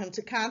allowed him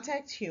to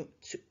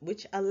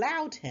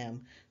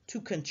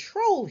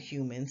control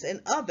humans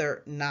and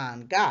other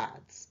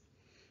non-gods.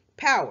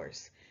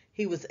 Powers,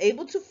 he was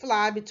able to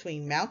fly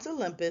between Mount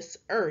Olympus,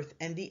 Earth,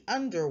 and the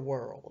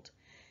underworld.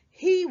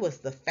 He was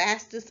the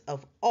fastest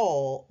of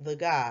all the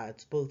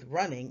gods, both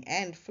running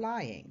and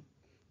flying.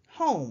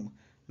 Home,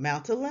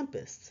 Mount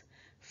Olympus.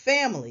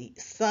 Family,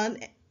 son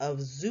of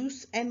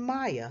Zeus and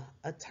Maya,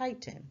 a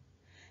titan.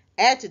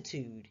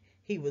 Attitude,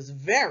 he was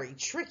very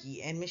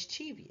tricky and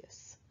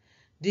mischievous.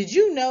 Did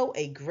you know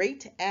a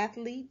great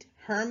athlete,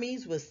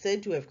 Hermes, was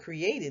said to have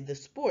created the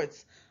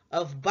sports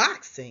of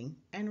boxing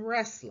and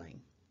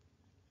wrestling?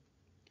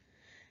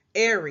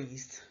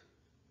 Ares,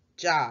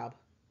 job.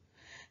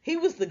 He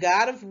was the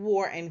god of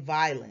war and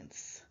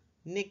violence.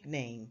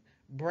 Nickname,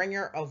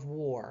 bringer of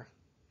war.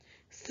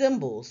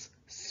 Symbols,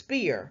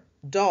 spear,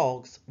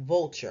 dogs,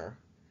 vulture.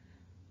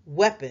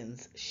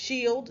 Weapons,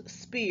 shield,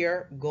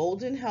 spear,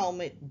 golden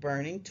helmet,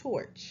 burning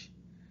torch.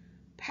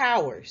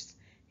 Powers,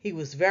 he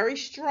was very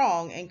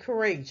strong and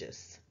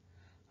courageous.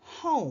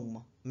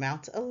 Home,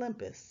 Mount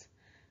Olympus.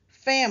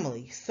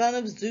 Family, son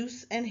of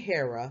Zeus and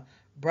Hera,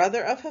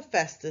 brother of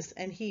Hephaestus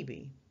and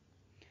Hebe.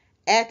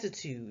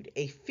 Attitude,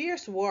 a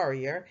fierce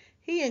warrior,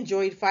 he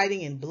enjoyed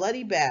fighting in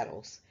bloody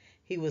battles.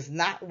 He was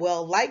not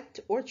well liked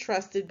or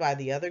trusted by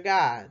the other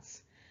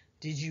gods.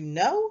 Did you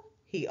know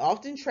he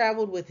often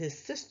traveled with his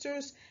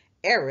sisters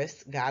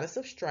Eris, goddess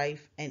of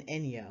strife, and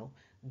Enyo,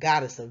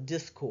 goddess of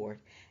discord,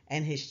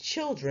 and his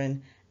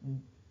children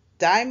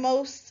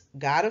Deimos,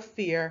 god of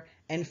fear,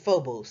 and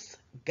Phobos,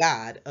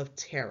 god of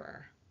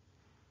terror.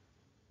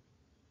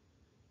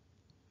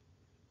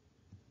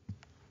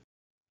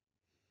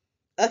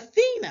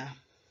 Athena.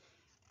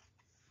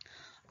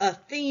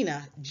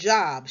 Athena,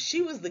 Job,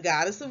 she was the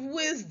goddess of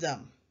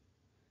wisdom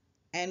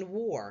and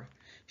war.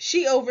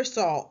 She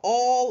oversaw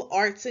all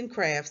arts and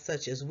crafts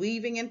such as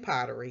weaving and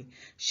pottery.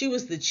 She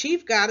was the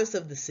chief goddess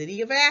of the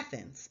city of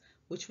Athens,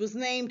 which was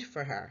named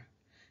for her.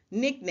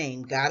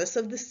 Nickname, goddess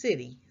of the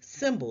city.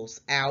 Symbols,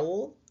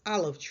 owl,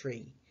 olive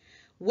tree.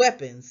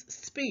 Weapons,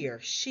 spear,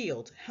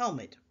 shield,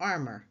 helmet,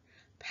 armor.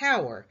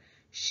 Power,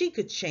 she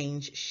could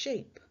change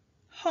shape.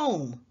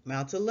 Home,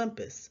 Mount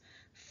Olympus.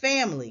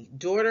 Family,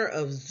 daughter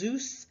of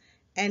Zeus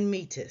and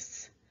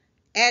Midas.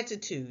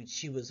 Attitude,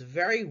 she was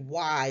very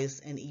wise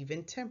and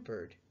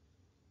even-tempered.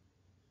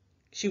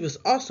 She was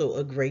also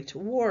a great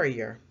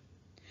warrior.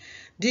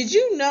 Did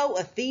you know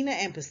Athena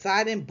and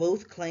Poseidon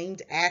both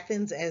claimed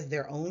Athens as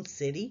their own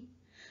city?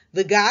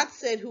 The gods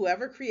said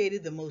whoever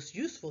created the most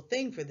useful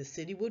thing for the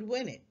city would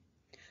win it.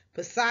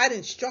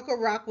 Poseidon struck a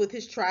rock with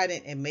his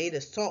trident and made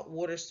a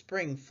saltwater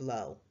spring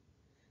flow.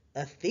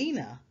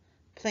 Athena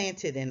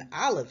planted an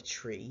olive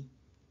tree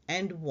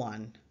and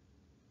won.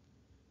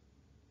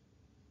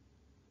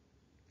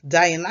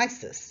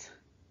 Dionysus.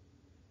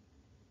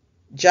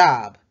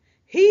 Job.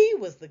 He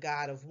was the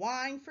god of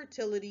wine,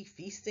 fertility,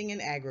 feasting,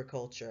 and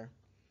agriculture.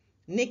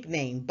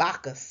 Nickname,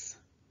 Bacchus.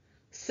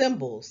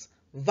 Symbols,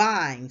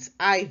 vines,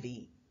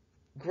 ivy,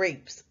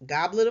 grapes,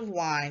 goblet of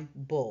wine,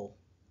 bull.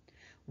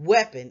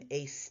 Weapon,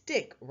 a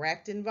stick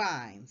wrapped in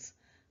vines.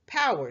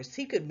 Powers,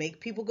 he could make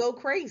people go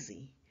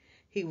crazy.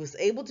 He was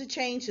able to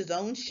change his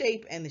own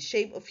shape and the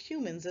shape of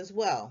humans as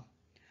well.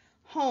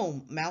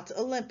 Home, Mount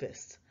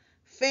Olympus.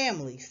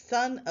 Family,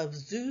 son of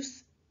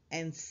Zeus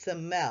and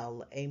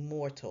Semele, a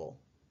mortal.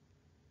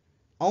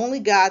 Only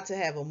God to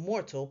have a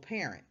mortal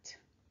parent.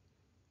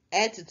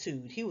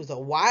 Attitude, he was a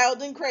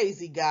wild and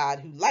crazy god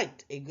who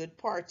liked a good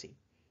party.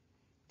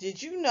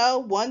 Did you know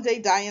one day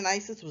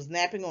Dionysus was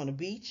napping on a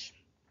beach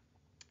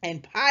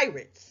and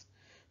pirates,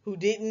 who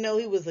didn't know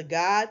he was a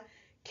god,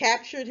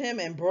 captured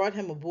him and brought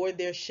him aboard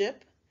their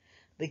ship?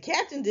 The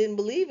captain didn't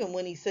believe him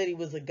when he said he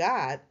was a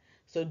god,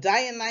 so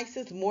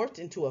Dionysus morphed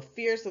into a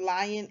fierce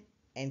lion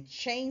and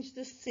changed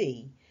the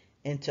sea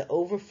into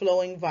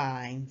overflowing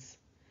vines.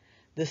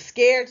 The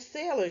scared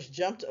sailors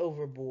jumped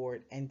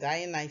overboard, and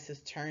Dionysus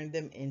turned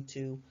them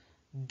into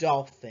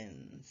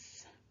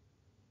dolphins.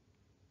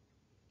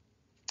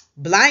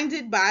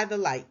 Blinded by the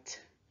light.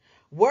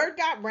 Word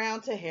got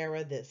round to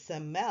Hera that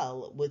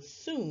Semele would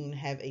soon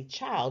have a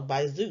child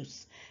by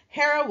Zeus.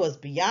 Hera was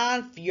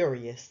beyond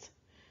furious.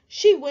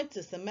 She went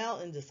to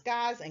Semele in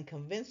disguise and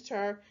convinced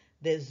her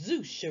that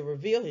Zeus should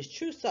reveal his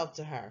true self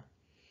to her.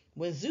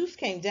 When Zeus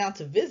came down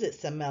to visit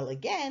Semele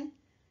again,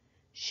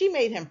 she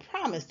made him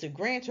promise to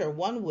grant her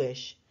one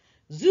wish.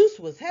 Zeus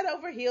was head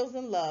over heels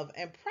in love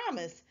and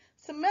promised.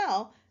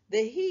 Semele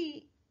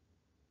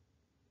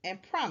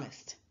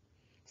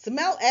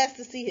asked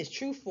to see his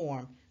true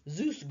form.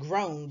 Zeus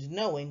groaned,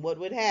 knowing what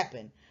would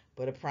happen,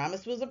 but a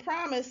promise was a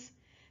promise.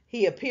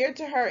 He appeared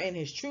to her in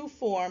his true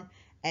form,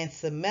 and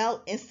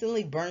Semele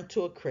instantly burnt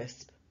to a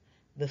crisp,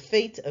 the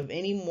fate of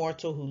any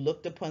mortal who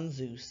looked upon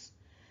Zeus.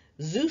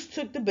 Zeus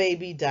took the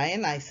baby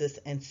Dionysus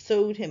and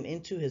sewed him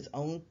into his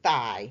own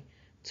thigh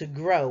to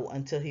grow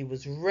until he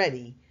was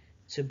ready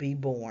to be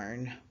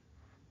born.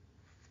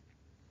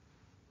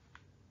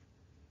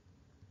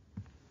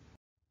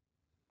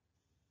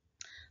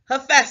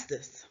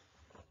 Hephaestus.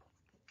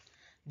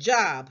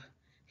 Job.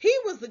 He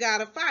was the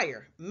god of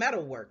fire,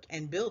 metalwork,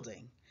 and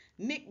building.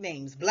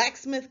 Nicknames,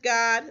 blacksmith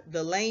god,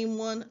 the lame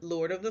one,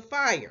 lord of the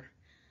fire.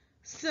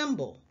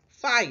 Symbol,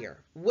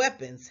 fire.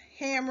 Weapons,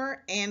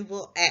 hammer,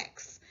 anvil,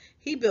 axe.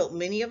 He built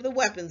many of the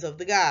weapons of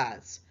the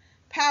gods.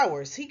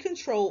 Powers, he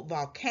controlled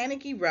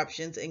volcanic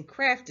eruptions and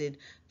crafted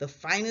the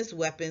finest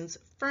weapons,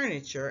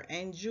 furniture,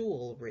 and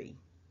jewelry.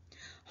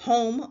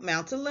 Home,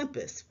 Mount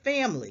Olympus.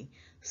 Family,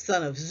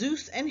 son of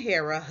Zeus and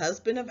Hera,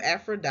 husband of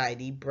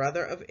Aphrodite,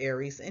 brother of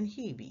Ares and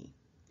Hebe.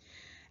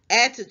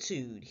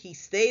 Attitude, he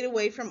stayed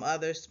away from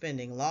others,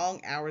 spending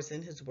long hours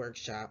in his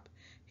workshop.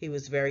 He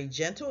was very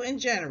gentle and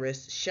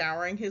generous,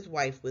 showering his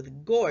wife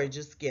with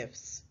gorgeous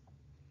gifts.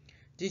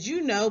 Did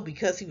you know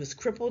because he was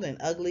crippled and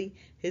ugly,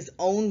 his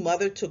own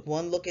mother took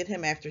one look at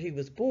him after he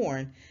was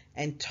born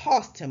and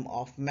tossed him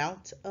off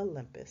Mount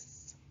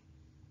Olympus?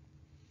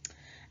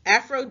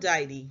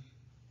 Aphrodite.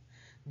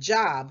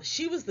 Job,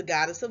 she was the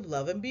goddess of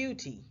love and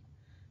beauty.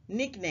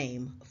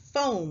 Nickname,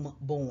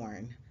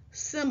 foam-born.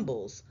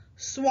 Symbols,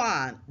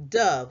 swan,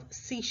 dove,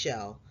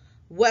 seashell.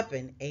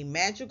 Weapon, a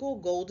magical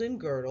golden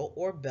girdle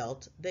or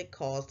belt that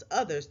caused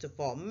others to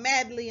fall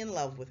madly in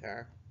love with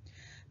her.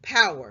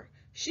 Power.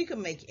 She could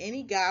make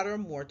any god or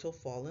mortal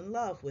fall in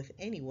love with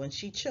anyone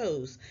she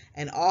chose,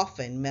 and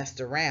often messed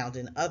around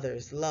in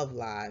others' love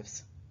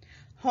lives.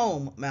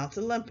 Home, Mount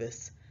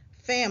Olympus.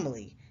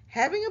 Family.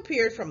 Having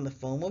appeared from the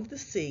foam of the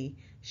sea,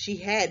 she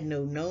had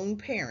no known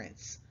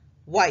parents.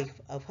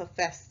 Wife of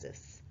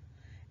Hephaestus.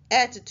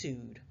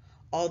 Attitude.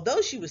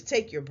 Although she was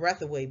take your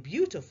breath away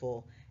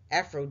beautiful,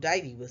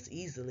 Aphrodite was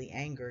easily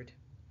angered.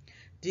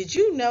 Did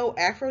you know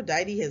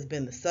Aphrodite has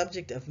been the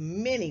subject of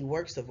many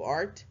works of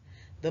art?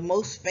 The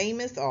most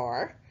famous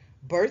are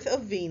Birth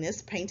of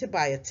Venus, painted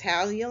by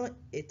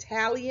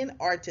Italian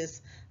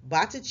artist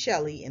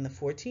Botticelli in the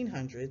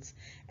 1400s,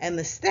 and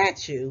the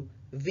statue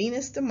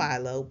Venus de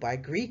Milo by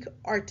Greek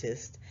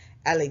artist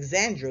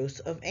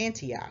Alexandros of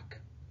Antioch.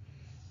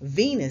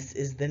 Venus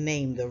is the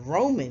name the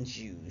Romans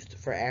used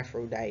for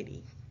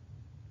Aphrodite.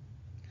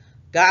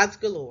 Gods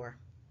galore.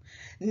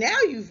 Now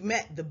you've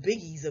met the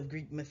biggies of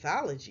Greek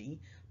mythology,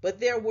 but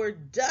there were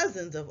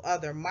dozens of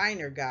other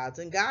minor gods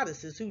and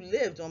goddesses who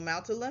lived on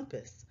Mount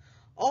Olympus.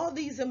 All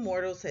these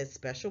immortals had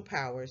special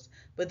powers,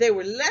 but they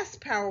were less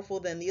powerful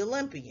than the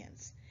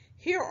Olympians.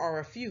 Here are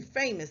a few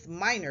famous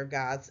minor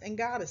gods and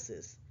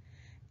goddesses.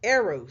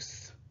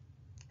 Eros,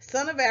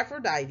 son of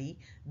Aphrodite,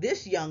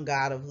 this young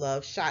god of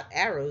love shot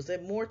arrows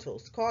at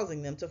mortals,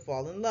 causing them to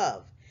fall in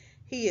love.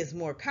 He is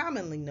more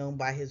commonly known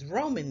by his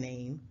Roman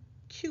name,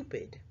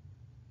 Cupid.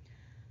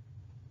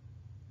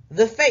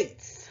 The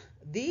Fates.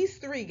 These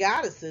three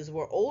goddesses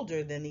were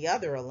older than the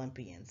other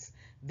Olympians.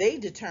 They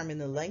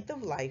determined the length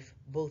of life,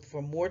 both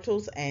for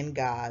mortals and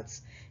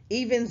gods.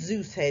 Even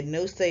Zeus had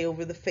no say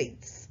over the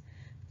Fates.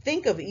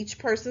 Think of each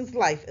person's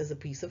life as a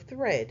piece of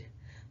thread.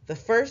 The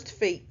first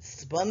fate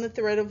spun the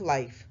thread of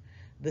life.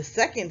 The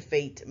second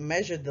fate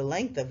measured the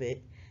length of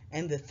it,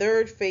 and the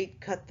third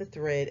fate cut the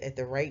thread at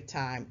the right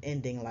time,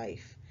 ending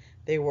life.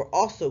 They were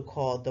also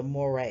called the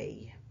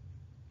Moirae.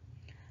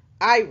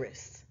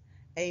 Iris,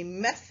 a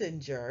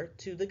messenger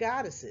to the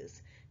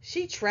goddesses.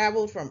 She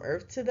traveled from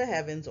earth to the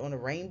heavens on a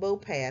rainbow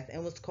path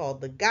and was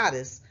called the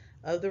goddess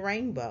of the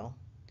rainbow.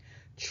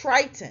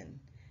 Triton,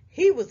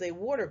 he was a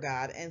water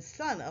god and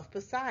son of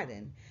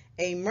Poseidon,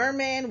 a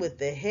merman with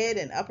the head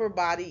and upper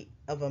body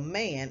of a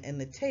man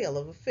and the tail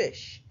of a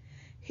fish.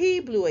 He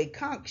blew a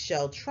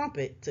conch-shell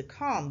trumpet to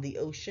calm the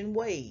ocean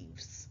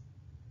waves.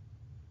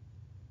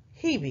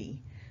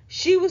 Hebe,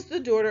 she was the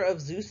daughter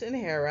of Zeus and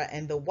Hera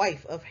and the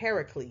wife of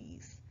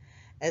Heracles.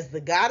 As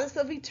the goddess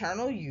of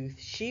eternal youth,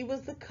 she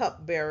was the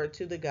cup-bearer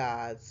to the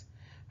gods.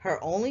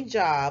 Her only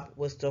job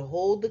was to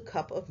hold the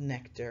cup of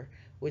nectar,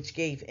 which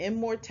gave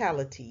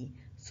immortality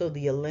so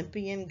the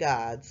Olympian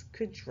gods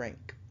could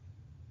drink.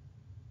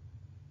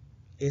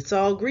 It's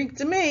all Greek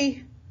to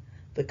me.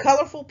 The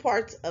colorful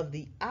parts of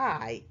the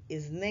eye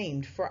is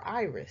named for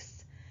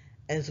Iris,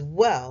 as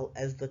well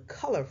as the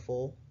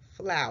colorful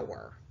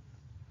flower.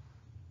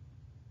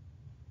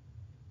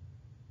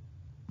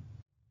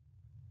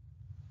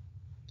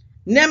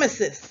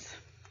 Nemesis.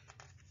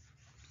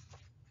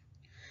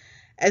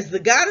 As the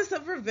goddess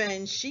of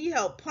revenge, she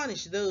helped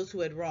punish those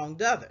who had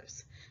wronged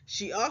others.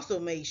 She also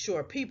made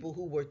sure people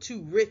who were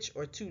too rich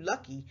or too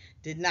lucky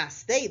did not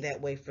stay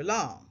that way for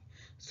long.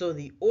 So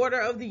the order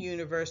of the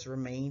universe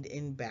remained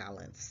in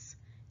balance.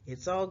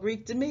 It's all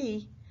Greek to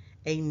me.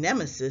 A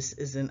nemesis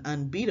is an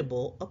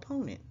unbeatable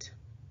opponent.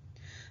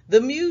 The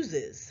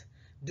Muses,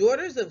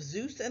 daughters of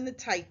Zeus and the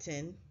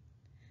Titan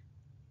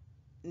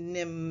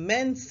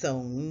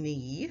Mnemosyne,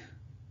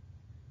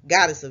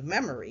 goddess of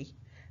memory.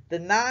 The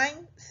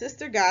 9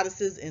 sister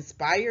goddesses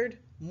inspired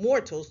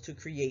mortals to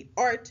create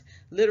art,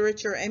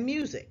 literature, and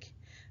music.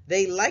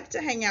 They liked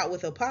to hang out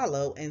with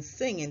Apollo and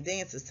sing and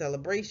dance at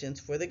celebrations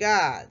for the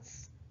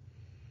gods.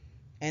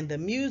 And the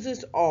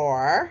Muses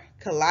are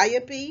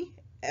Calliope,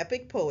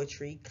 epic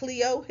poetry;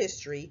 Clio,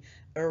 history;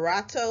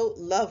 Erato,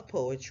 love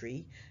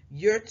poetry;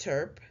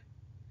 Euterpe,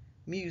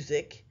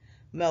 music;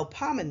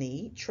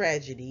 Melpomene,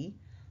 tragedy;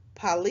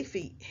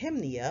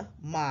 Polyphemia,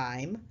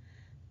 mime;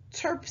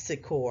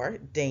 Terpsichore,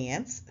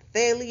 dance;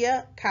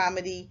 Thalia,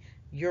 comedy;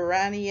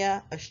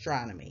 Urania,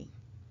 astronomy.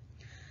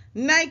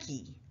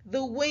 Nike,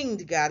 the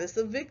winged goddess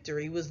of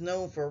victory, was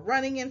known for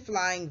running and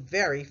flying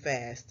very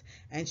fast,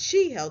 and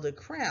she held a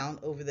crown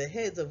over the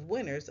heads of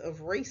winners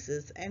of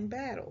races and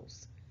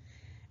battles.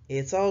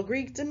 It's all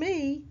Greek to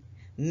me.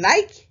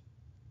 Nike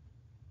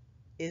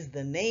is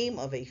the name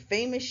of a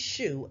famous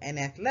shoe and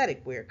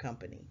athletic wear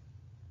company.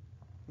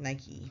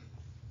 Nike.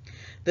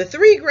 The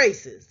 3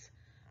 Graces.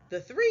 The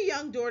 3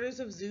 young daughters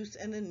of Zeus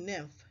and the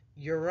nymph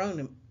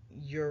Eurynomé.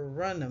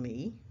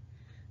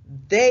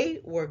 They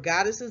were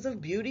goddesses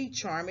of beauty,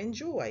 charm, and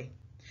joy.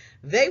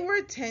 They were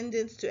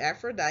attendants to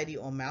Aphrodite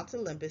on Mount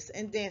Olympus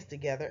and danced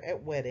together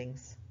at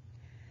weddings.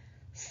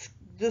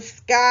 The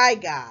Sky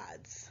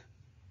Gods.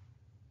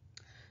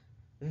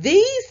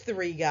 These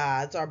 3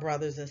 gods are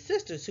brothers and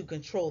sisters who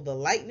control the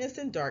lightness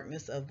and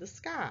darkness of the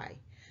sky.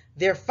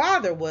 Their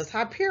father was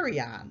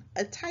Hyperion,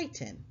 a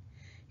Titan.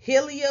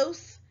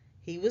 Helios,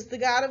 he was the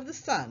god of the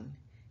sun.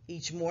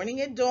 Each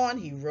morning at dawn,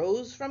 he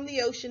rose from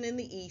the ocean in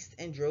the east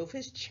and drove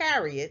his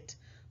chariot,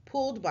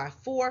 pulled by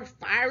 4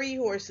 fiery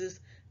horses,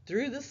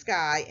 through the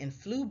sky and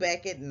flew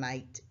back at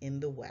night in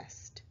the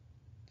west.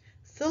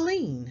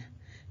 Selene.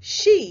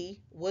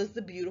 She was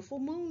the beautiful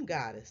moon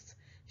goddess.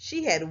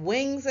 She had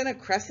wings and a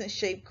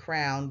crescent-shaped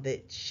crown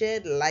that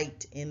shed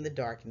light in the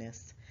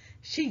darkness.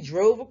 She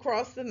drove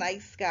across the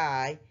night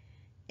sky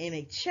in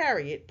a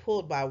chariot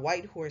pulled by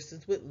white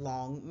horses with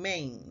long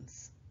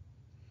manes.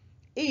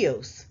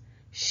 Eos.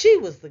 She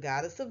was the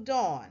goddess of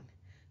dawn.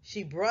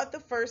 She brought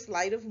the first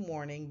light of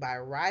morning by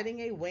riding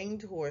a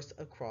winged horse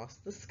across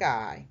the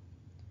sky.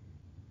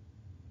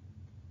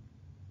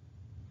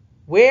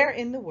 Where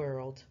in the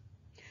world?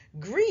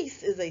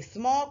 Greece is a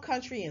small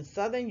country in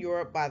southern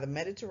Europe by the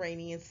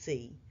Mediterranean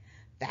Sea.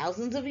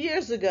 Thousands of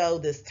years ago,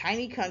 this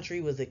tiny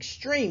country was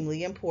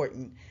extremely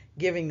important,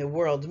 giving the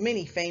world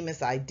many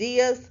famous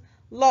ideas,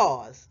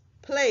 laws,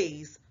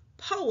 plays,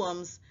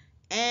 poems,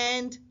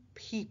 and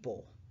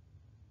people.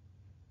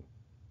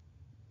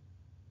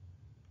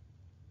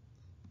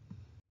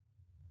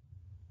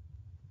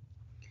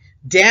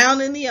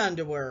 Down in the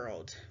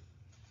underworld.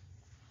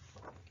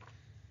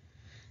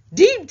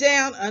 Deep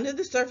down under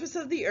the surface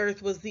of the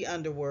earth was the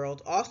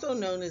underworld, also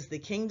known as the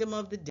kingdom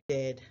of the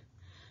dead.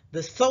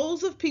 The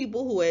souls of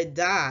people who had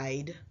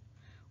died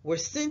were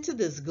sent to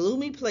this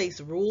gloomy place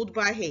ruled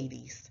by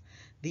Hades.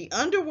 The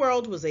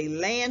underworld was a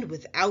land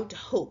without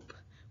hope,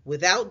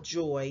 without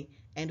joy,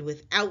 and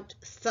without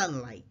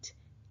sunlight.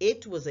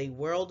 It was a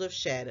world of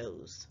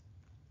shadows.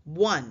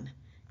 1.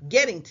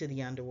 Getting to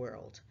the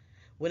underworld.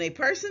 When a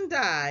person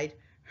died,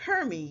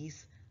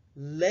 Hermes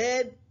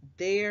led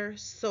their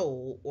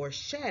soul or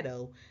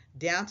shadow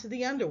down to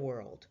the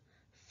underworld.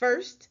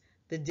 First,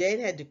 the dead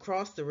had to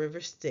cross the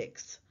river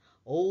Styx.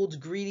 Old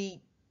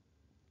greedy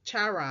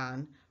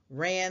Charon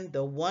ran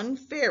the one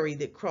ferry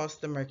that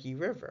crossed the murky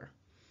river.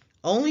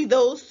 Only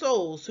those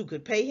souls who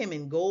could pay him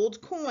in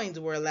gold coins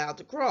were allowed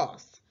to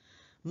cross.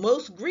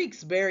 Most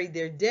Greeks buried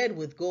their dead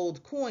with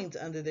gold coins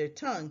under their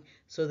tongue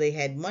so they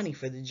had money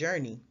for the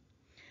journey.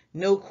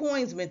 No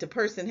coins meant a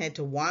person had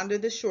to wander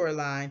the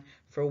shoreline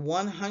for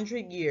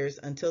 100 years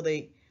until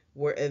they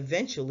were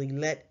eventually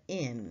let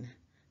in,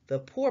 the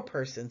poor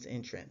person's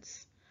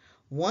entrance.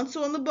 Once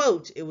on the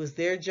boat, it was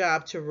their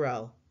job to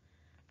row.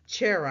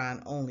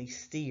 Charon only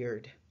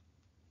steered.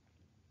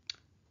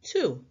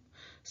 2.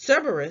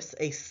 Cerberus,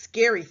 a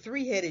scary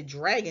three-headed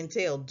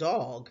dragon-tailed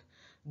dog,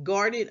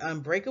 guarded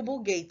unbreakable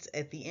gates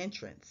at the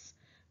entrance.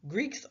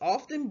 Greeks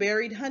often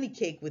buried honey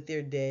cake with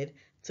their dead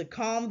to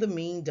calm the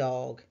mean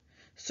dog.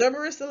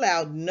 Cerberus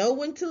allowed no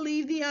one to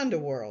leave the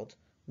underworld.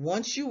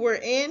 Once you were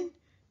in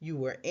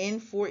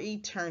for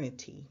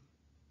eternity.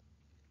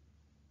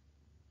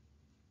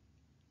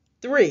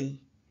 3.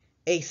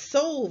 A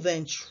soul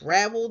then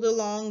traveled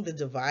along the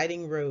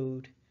dividing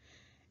road.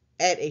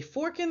 At a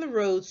fork in the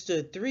road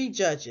stood 3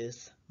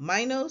 judges,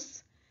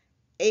 Minos,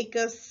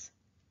 Acus,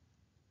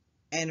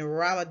 and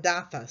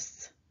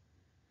Rhamadathus.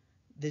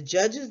 The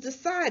judges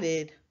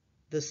decided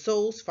the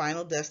soul's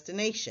final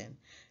destination,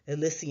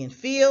 Elysian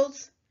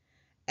Fields,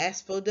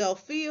 Asphodel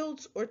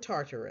Fields, or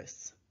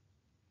Tartarus.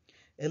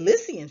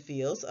 Elysian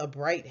Fields, a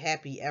bright,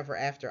 happy,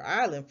 ever-after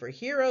island for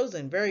heroes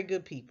and very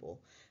good people.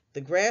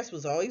 The grass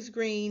was always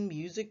green,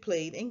 music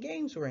played, and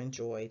games were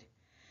enjoyed.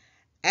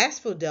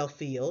 Asphodel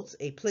Fields,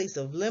 a place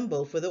of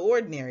limbo for the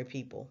ordinary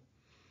people.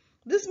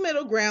 This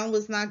middle ground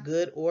was not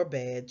good or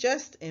bad,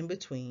 just in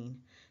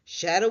between.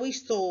 Shadowy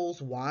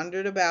souls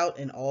wandered about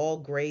in all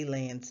gray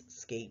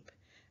landscape.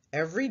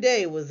 Every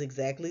day was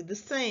exactly the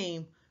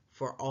same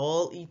for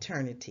all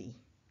eternity.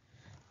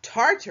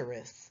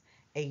 Tartarus,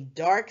 a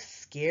dark,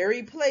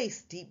 scary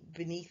place deep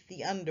beneath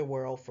the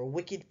underworld for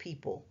wicked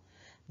people.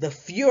 The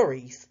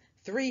Furies,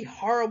 3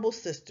 horrible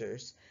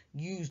sisters,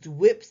 used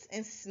whips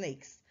and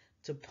snakes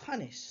to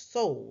punish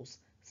souls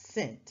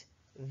sent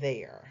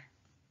there.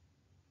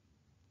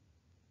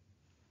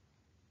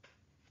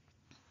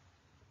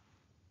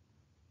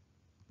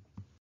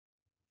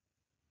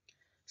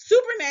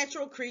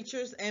 Supernatural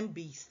creatures and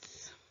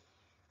beasts.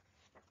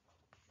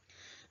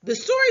 The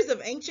stories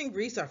of ancient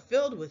Greece are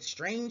filled with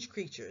strange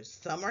creatures.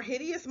 Some are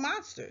hideous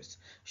monsters,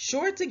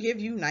 sure to give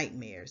you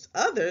nightmares.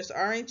 Others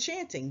are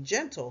enchanting,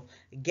 gentle,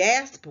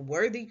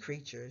 gasp-worthy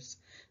creatures.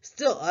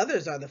 Still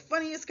others are the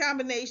funniest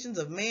combinations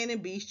of man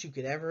and beast you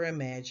could ever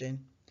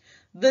imagine.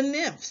 The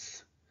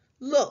nymphs.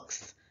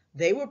 Looks.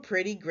 They were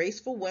pretty,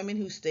 graceful women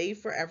who stayed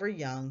forever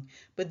young,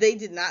 but they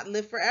did not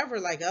live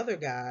forever like other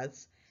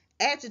gods.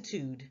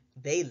 Attitude.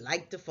 They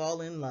liked to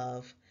fall in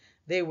love.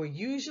 They were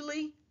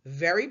usually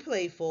very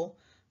playful,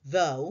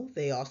 though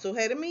they also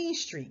had a mean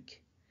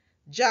streak.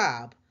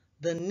 Job.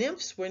 The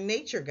nymphs were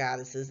nature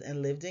goddesses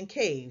and lived in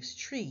caves,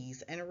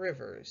 trees, and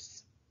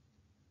rivers.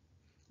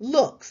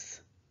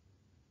 Looks.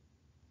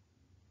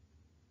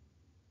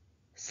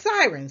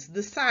 Sirens.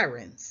 The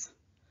sirens.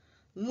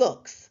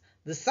 Looks.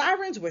 The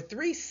sirens were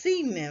 3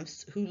 sea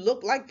nymphs who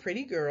looked like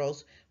pretty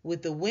girls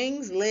with the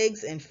wings,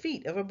 legs, and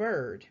feet of a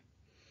bird.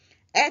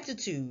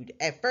 Attitude.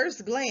 At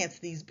first glance,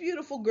 these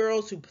beautiful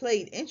girls who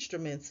played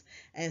instruments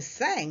and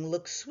sang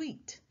looked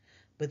sweet,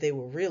 but they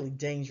were really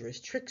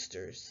dangerous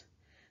tricksters.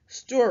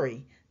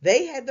 Story.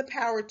 They had the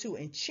power to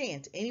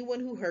enchant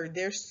anyone who heard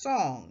their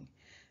song.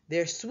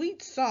 Their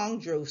sweet song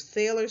drove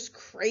sailors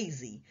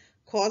crazy,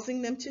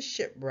 causing them to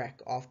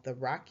shipwreck on the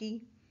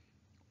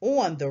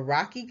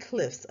rocky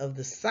cliffs of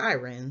the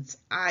Sirens'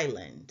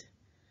 Island.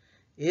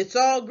 It's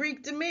all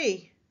Greek to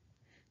me.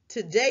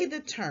 Today the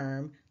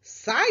term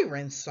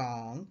siren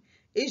song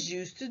is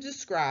used to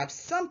describe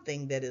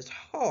something that is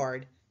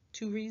hard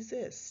to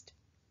resist.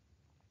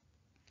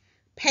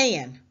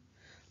 Pan.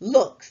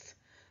 Looks.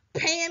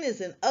 Pan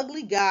is an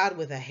ugly god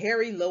with a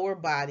hairy lower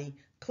body,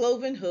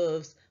 cloven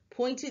hooves,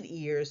 pointed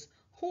ears,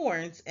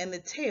 horns, and the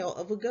tail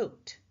of a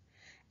goat.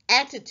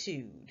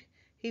 Attitude.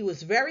 He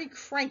was very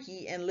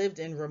cranky and lived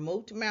in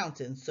remote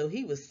mountains, so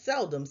he was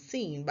seldom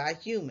seen by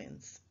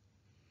humans.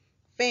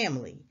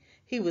 Family.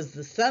 He was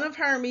the son of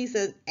Hermes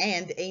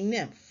and a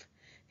nymph.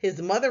 His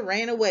mother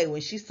ran away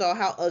when she saw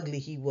how ugly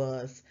he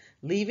was,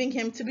 leaving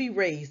him to be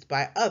raised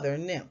by other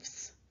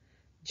nymphs.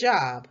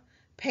 Job.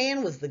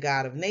 Pan was the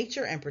god of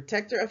nature and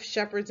protector of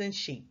shepherds and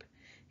sheep.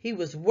 He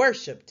was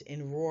worshipped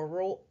in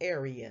rural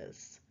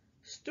areas.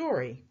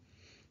 Story.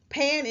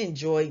 Pan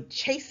enjoyed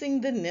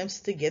chasing the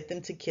nymphs to get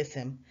them to kiss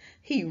him.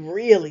 He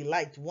really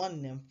liked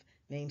one nymph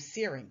named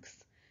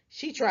Syrinx.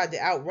 She tried to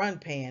outrun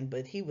Pan,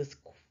 but he was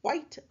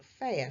quite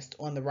fast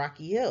on the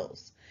rocky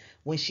hills.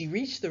 When she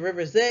reached the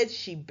river's edge,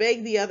 she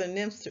begged the other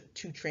nymphs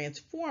to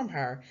transform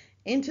her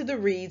into the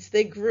reeds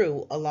that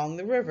grew along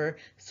the river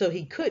so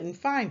he couldn't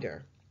find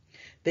her.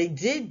 They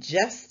did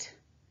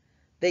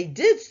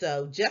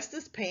so just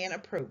as Pan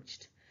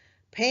approached.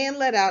 Pan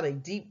let out a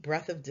deep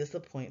breath of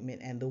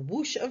disappointment, and the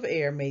whoosh of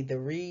air made the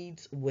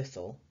reeds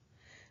whistle.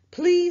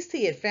 Pleased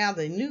he had found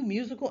a new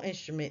musical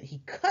instrument,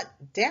 he cut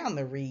down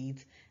the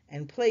reeds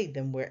and played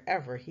them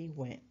wherever he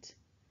went.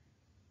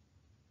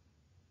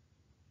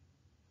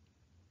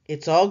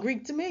 It's all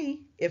Greek to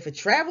me. If a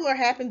traveler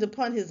happened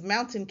upon his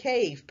mountain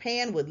cave,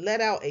 Pan would let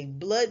out a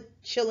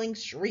blood-chilling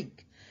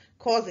shriek,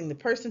 causing the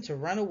person to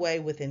run away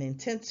with an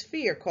intense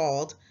fear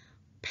called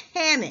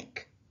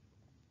panic.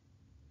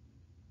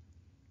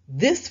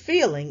 This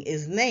feeling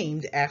is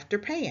named after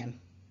Pan.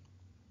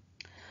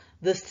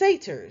 The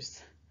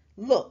satyrs.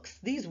 Looks.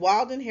 These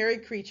wild and hairy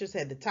creatures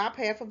had the top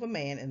half of a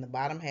man and the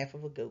bottom half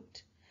of a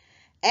goat.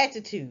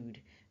 Attitude.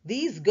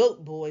 These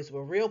goat boys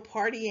were real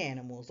party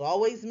animals,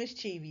 always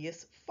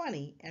mischievous,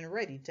 funny, and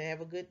ready to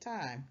have a good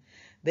time.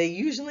 They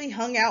usually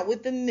hung out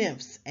with the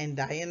nymphs and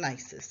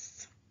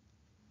Dionysus.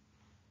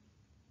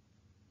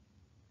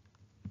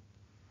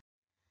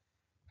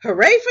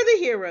 Hooray for the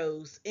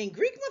heroes! In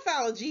Greek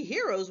mythology,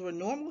 heroes were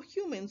normal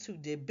humans who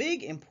did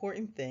big,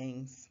 important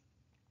things.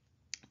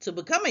 To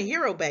become a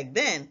hero back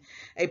then,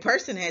 a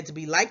person had to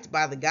be liked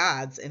by the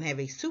gods and have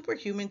a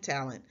superhuman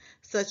talent,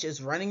 such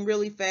as running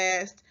really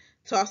fast,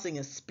 tossing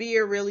a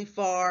spear really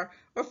far,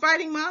 or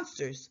fighting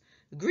monsters.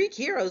 Greek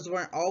heroes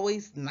weren't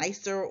always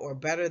nicer or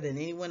better than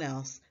anyone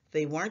else.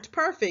 They weren't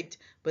perfect,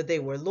 but they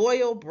were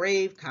loyal,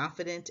 brave,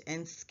 confident,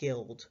 and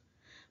skilled.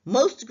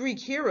 Most Greek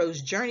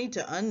heroes journeyed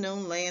to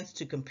unknown lands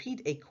to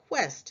complete a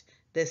quest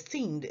that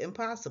seemed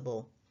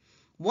impossible.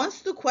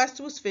 Once the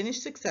quest was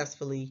finished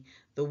successfully,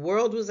 the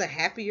world was a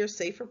happier,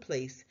 safer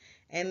place,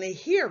 and the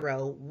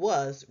hero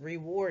was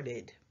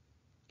rewarded.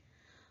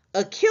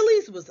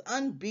 Achilles was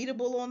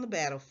unbeatable on the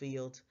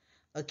battlefield.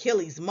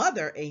 Achilles'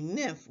 mother, a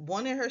nymph,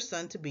 wanted her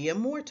son to be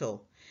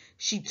immortal.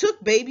 She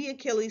took baby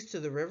Achilles to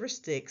the river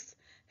Styx,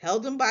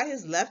 held him by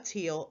his left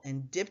heel,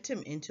 and dipped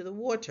him into the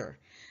water.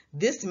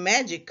 This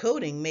magic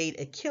coating made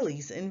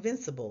Achilles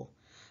invincible.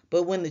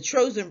 But when the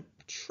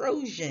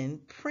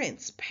Trojan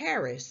prince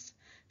Paris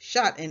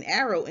shot an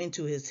arrow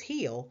into his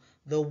heel,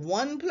 the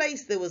one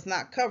place that was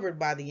not covered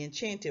by the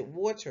enchanted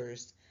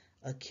waters,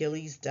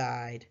 Achilles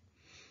died.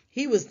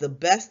 He was the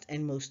best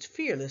and most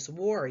fearless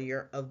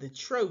warrior of the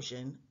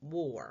Trojan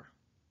War.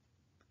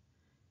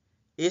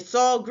 It's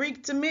all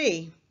Greek to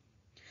me.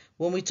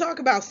 When we talk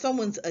about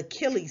someone's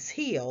Achilles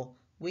heel,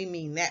 we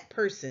mean that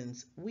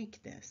person's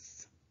weakness.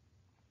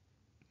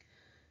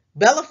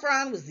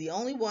 Bellerophon was the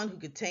only one who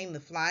could tame the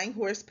flying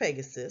horse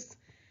Pegasus.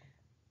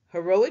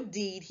 Heroic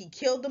deed, he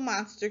killed the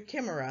monster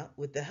Chimera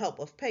with the help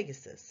of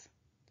Pegasus.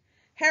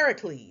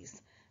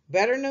 Heracles,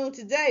 better known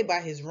today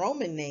by his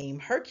Roman name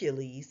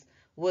Hercules,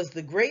 was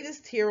the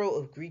greatest hero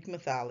of Greek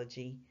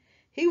mythology.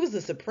 He was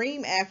a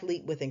supreme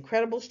athlete with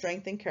incredible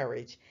strength and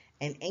courage,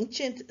 an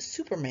ancient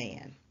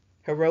Superman.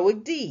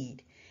 Heroic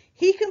deed,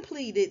 he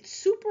completed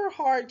super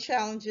hard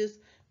challenges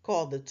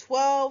called the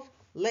 12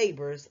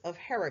 Labors of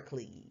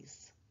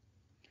Heracles.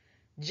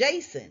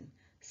 Jason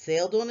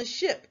sailed on a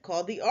ship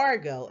called the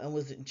Argo and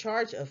was in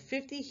charge of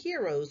 50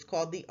 heroes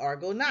called the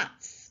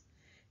Argonauts.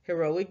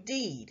 Heroic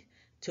deed,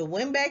 to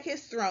win back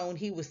his throne,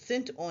 he was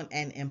sent on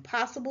an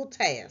impossible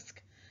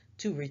task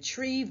to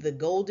retrieve the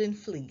golden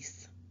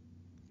fleece.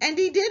 And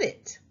he did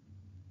it.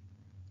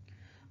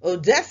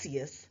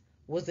 Odysseus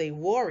was a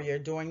warrior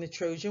during the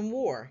Trojan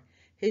War.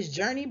 His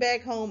journey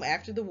back home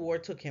after the war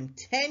took him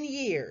 10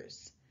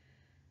 years.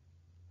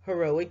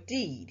 Heroic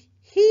deed,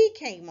 he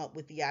came up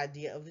with the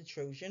idea of the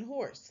Trojan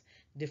Horse,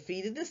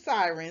 defeated the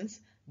Sirens,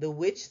 the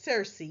witch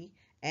Circe,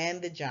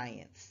 and the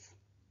giants.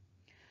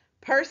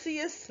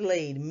 Perseus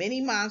slayed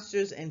many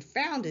monsters and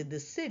founded the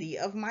city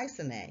of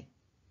Mycenae.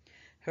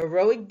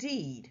 Heroic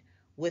deed.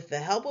 With the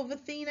help of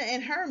Athena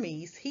and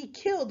Hermes, he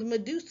killed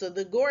Medusa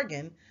the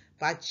Gorgon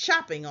by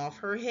chopping off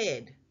her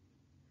head.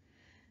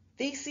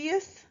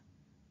 Theseus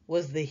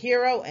was the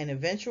hero and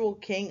eventual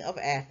king of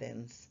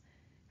Athens.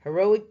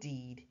 Heroic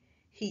deed.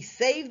 He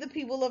saved the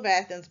people of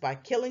Athens by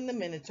killing the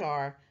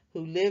Minotaur,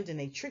 who lived in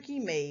a tricky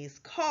maze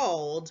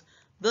called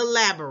the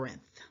Labyrinth.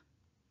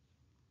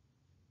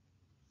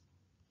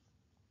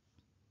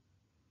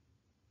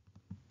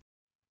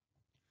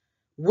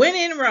 When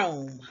in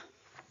Rome.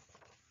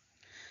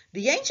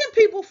 The ancient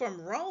people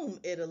from Rome,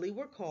 Italy,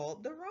 were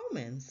called the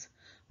Romans.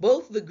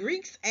 Both the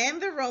Greeks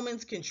and the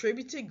Romans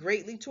contributed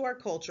greatly to our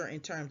culture in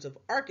terms of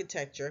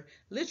architecture,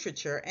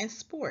 literature, and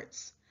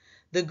sports.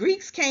 The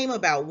Greeks came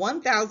about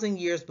 1,000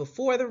 years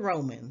before the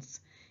Romans.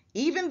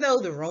 Even though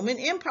the Roman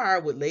Empire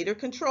would later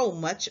control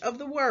much of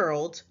the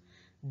world,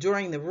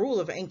 during the rule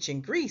of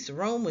ancient Greece,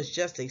 Rome was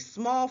just a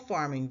small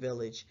farming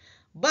village.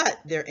 But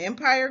their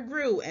empire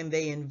grew and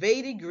they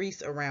invaded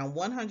Greece around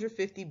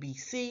 150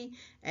 BC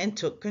and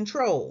took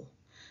control.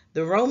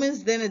 The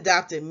Romans then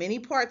adopted many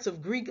parts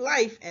of Greek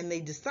life and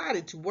they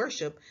decided to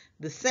worship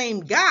the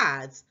same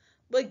gods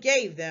but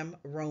gave them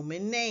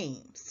Roman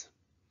names.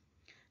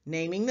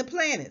 Naming the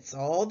planets.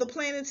 All the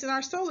planets in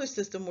our solar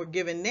system were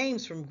given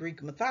names from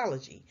Greek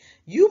mythology.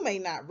 You may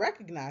not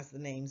recognize the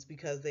names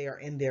because they are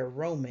in their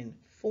Roman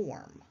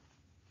form.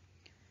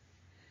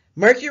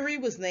 Mercury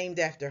was named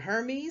after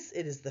Hermes.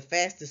 It is the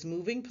fastest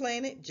moving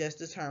planet, just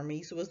as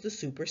Hermes was the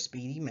super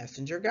speedy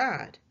messenger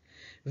god.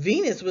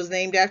 Venus was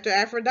named after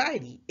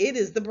Aphrodite. It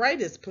is the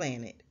brightest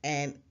planet,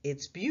 and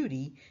its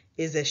beauty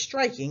is as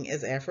striking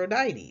as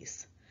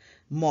Aphrodite's.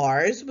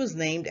 Mars was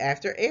named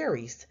after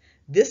Ares.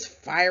 This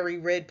fiery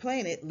red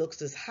planet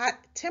looks as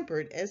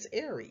hot-tempered as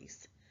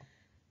Ares.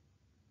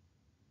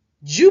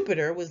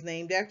 Jupiter was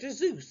named after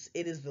Zeus.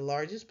 It is the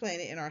largest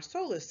planet in our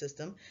solar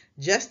system,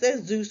 just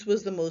as Zeus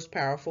was the most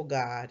powerful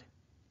god.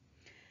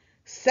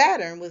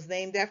 Saturn was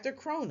named after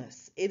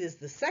Cronus. It is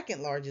the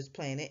second largest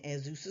planet,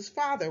 and Zeus's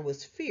father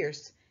was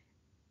fierce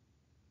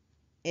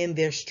in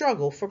their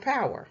struggle for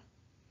power.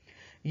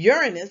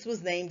 Uranus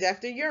was named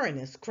after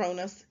Uranus,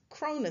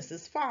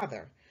 Cronus's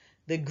father.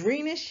 The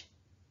greenish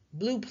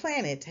blue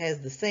planet has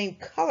the same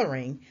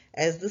coloring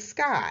as the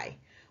sky,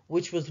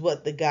 which was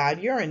what the god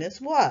Uranus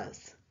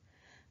was.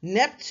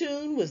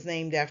 Neptune was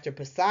named after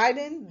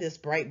Poseidon. This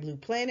bright blue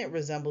planet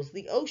resembles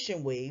the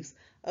ocean waves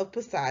of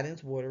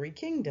Poseidon's watery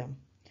kingdom.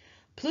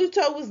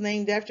 Pluto was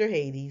named after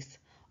Hades.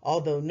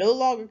 Although no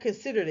longer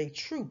considered a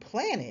true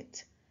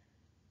planet,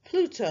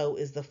 Pluto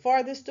is the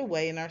farthest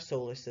away in our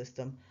solar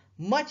system,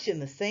 much in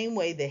the same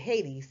way that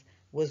Hades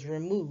was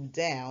removed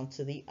down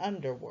to the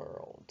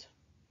underworld.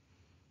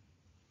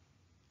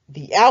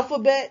 The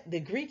alphabet.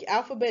 The Greek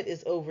alphabet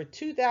is over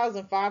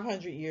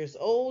 2,500 years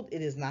old.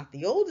 It is not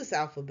the oldest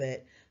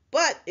alphabet,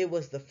 but it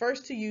was the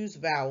first to use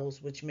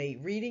vowels, which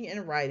made reading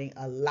and writing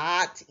a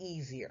lot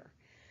easier.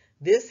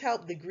 This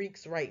helped the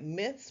Greeks write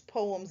myths,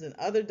 poems, and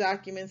other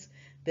documents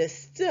that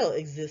still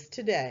exist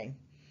today.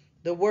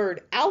 The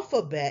word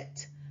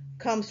alphabet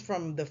comes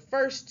from the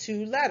first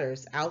two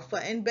letters, alpha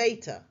and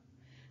beta.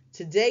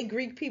 Today,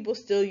 Greek people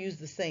still use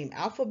the same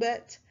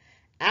alphabet.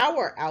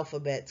 Our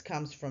alphabet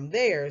comes from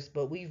theirs,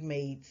 but we've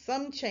made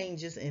some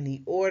changes in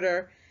the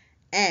order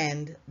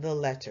and the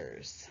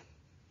letters.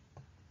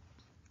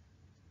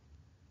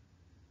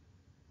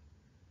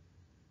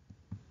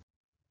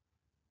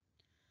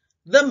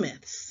 The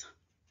myths.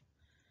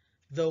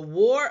 The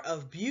War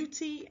of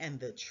Beauty and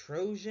the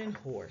Trojan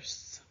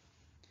Horse.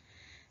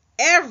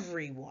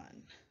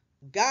 Everyone,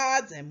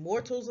 gods and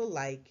mortals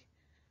alike,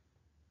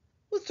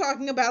 was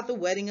talking about the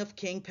wedding of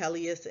King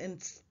Peleus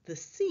and the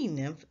sea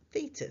nymph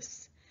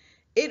Thetis.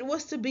 It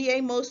was to be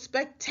a most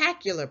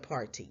spectacular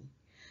party.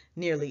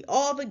 Nearly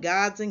all the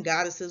gods and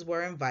goddesses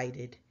were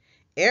invited.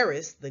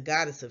 Eris, the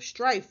goddess of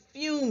strife,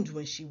 fumed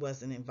when she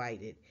wasn't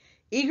invited.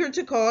 Eager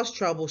to cause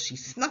trouble, she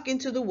snuck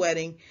into the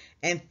wedding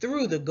and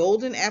threw the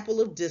golden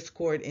apple of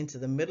discord into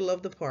the middle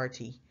of the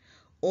party.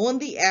 On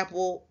the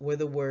apple were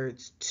the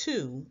words,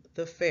 "To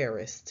the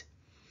fairest."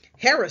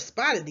 Hera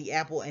spotted the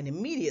apple and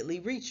immediately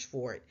reached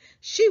for it.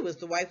 She was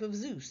the wife of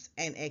Zeus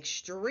and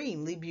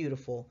extremely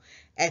beautiful.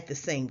 At the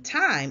same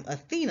time,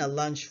 Athena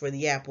lunged for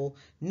the apple,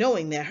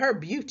 knowing that her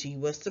beauty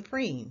was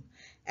supreme.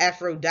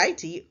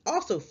 Aphrodite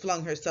also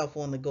flung herself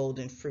on the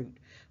golden fruit,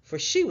 for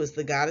she was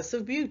the goddess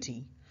of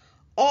beauty.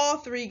 All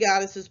three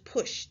goddesses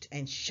pushed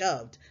and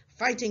shoved,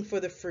 fighting for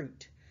the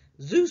fruit.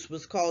 Zeus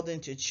was called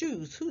in to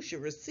choose who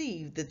should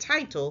receive the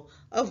title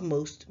of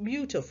most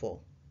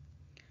beautiful.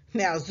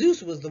 Now,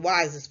 Zeus was the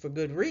wisest for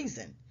good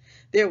reason.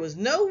 There was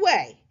no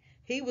way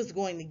he was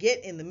going to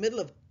get in the middle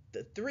of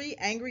the three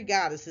angry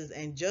goddesses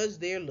and judge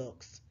their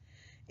looks.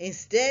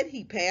 Instead,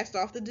 he passed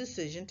off the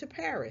decision to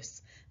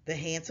Paris, the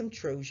handsome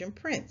Trojan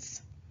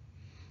prince.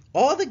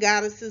 All the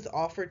goddesses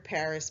offered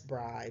Paris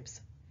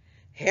bribes.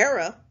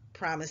 Hera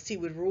promised he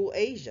would rule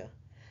Asia.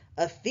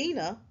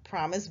 Athena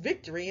promised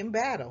victory in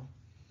battle.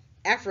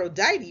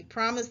 Aphrodite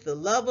promised the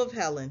love of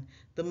Helen,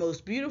 the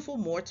most beautiful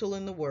mortal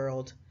in the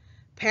world.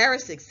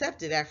 Paris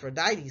accepted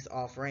Aphrodite's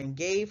offer and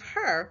gave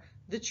her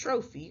the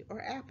trophy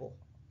or apple.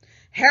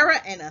 Hera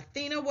and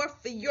Athena were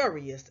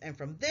furious and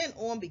from then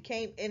on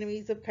became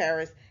enemies of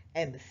Paris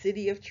and the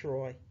city of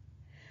Troy.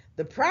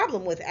 The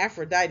problem with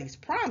Aphrodite's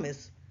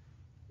promise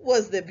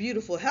was that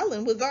beautiful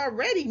Helen was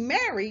already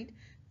married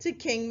to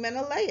King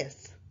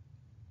Menelaus.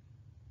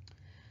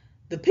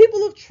 The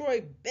people of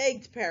Troy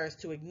begged Paris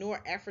to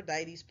ignore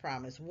Aphrodite's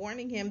promise,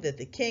 warning him that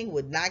the king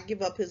would not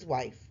give up his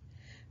wife.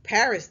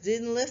 Paris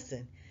didn't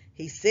listen.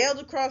 He sailed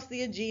across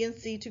the Aegean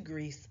Sea to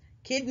Greece,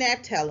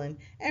 kidnapped Helen,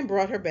 and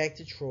brought her back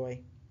to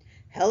Troy.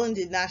 Helen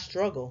did not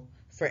struggle,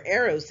 for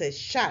Eros had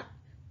shot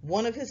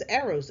one of his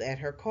arrows at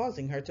her,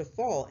 causing her to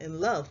fall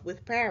in love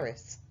with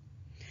Paris.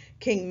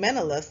 King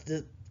Menelaus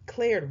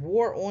declared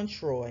war on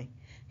Troy.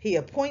 He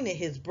appointed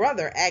his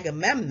brother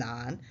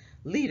Agamemnon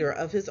leader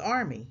of his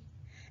army.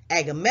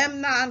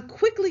 Agamemnon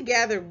quickly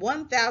gathered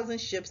 1,000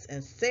 ships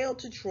and sailed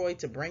to Troy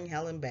to bring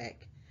Helen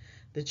back.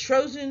 The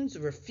Trojans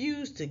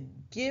refused to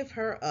give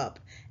her up,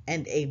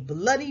 and a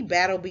bloody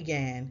battle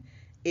began.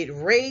 It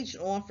raged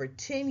on for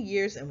 10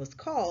 years and was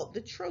called the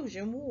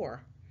Trojan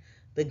War.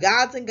 The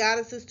gods and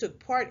goddesses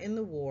took part in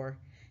the war.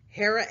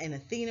 Hera and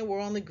Athena were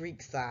on the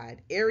Greek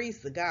side. Ares,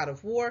 the god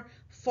of war,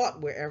 fought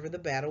wherever the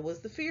battle was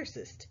the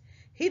fiercest.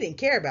 He didn't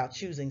care about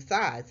choosing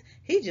sides.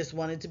 He just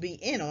wanted to be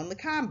in on the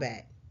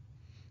combat.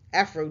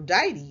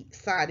 Aphrodite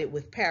sided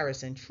with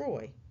Paris and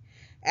Troy.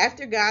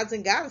 After gods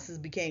and goddesses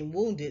became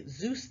wounded,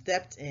 Zeus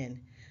stepped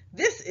in.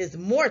 "This is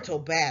mortal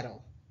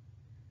battle,"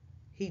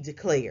 he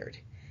declared.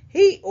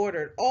 He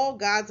ordered all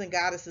gods and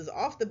goddesses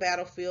off the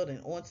battlefield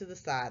and onto the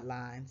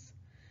sidelines.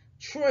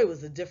 Troy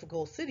was a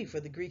difficult city for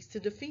the Greeks to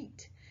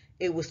defeat.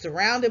 It was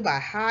surrounded by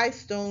high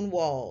stone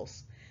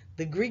walls.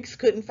 The Greeks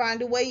couldn't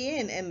find a way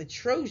in, and the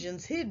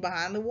Trojans hid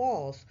behind the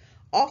walls,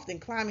 often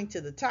climbing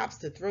to the tops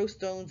to throw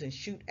stones and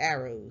shoot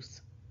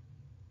arrows.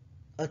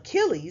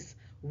 Achilles,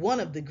 one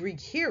of the Greek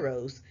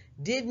heroes,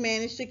 did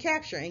manage to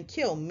capture and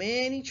kill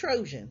many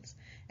Trojans,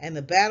 and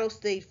the battle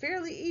stayed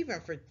fairly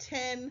even for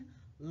 10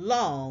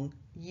 long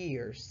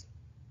years.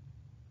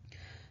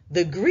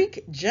 The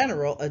Greek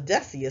general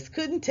Odysseus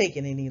couldn't take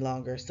it any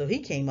longer, so he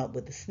came up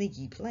with a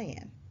sneaky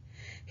plan.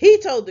 He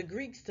told the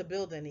Greeks to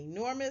build an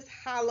enormous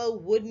hollow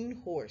wooden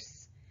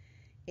horse.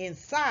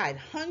 Inside,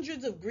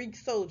 hundreds of Greek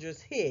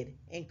soldiers hid,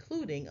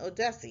 including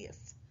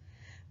Odysseus.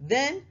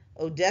 Then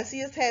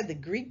Odysseus had the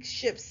Greek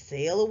ships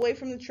sail away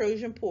from the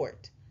Trojan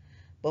port.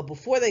 But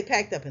before they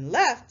packed up and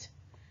left,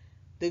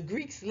 the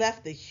Greeks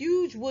left the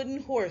huge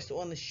wooden horse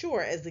on the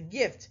shore as a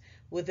gift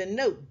with a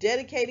note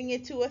dedicating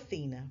it to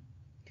Athena.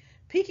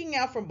 Peeking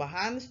out from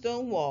behind the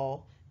stone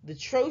wall, the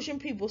Trojan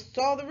people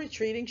saw the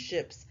retreating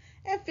ships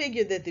and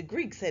figured that the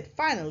Greeks had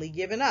finally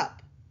given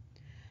up.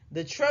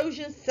 The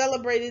Trojans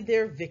celebrated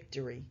their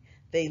victory.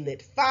 They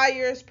lit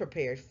fires,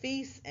 prepared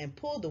feasts, and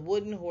pulled the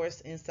wooden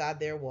horse inside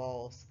their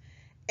walls.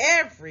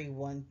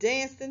 Everyone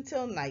danced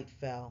until night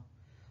fell.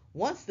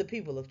 Once the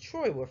people of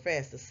Troy were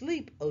fast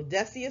asleep,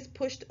 Odysseus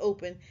pushed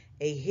open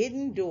a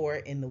hidden door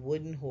in the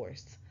wooden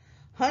horse.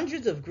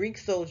 Hundreds of Greek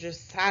soldiers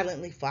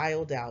silently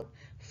filed out,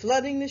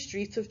 flooding the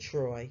streets of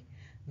Troy.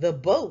 The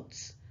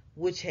boats,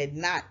 which had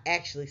not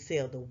actually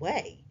sailed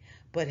away,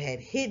 but had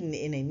hidden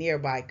in a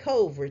nearby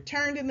cove,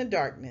 returned in the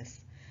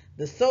darkness.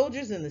 The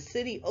soldiers in the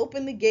city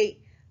opened the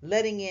gate,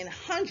 letting in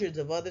hundreds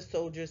of other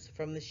soldiers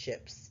from the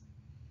ships.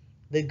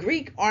 The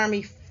Greek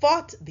army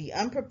fought the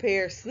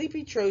unprepared,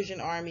 sleepy Trojan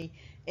army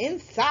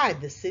inside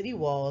the city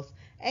walls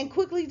and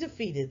quickly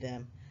defeated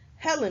them.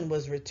 Helen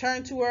was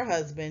returned to her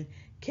husband,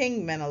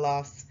 King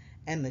Menelaus,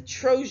 and the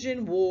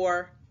Trojan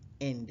War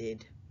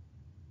ended.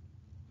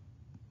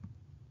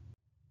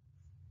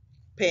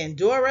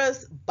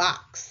 Pandora's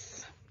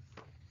box.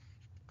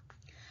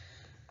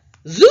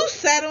 Zeus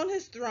sat on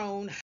his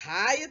throne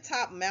high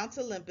atop Mount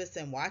Olympus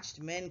and watched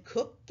men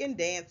cook and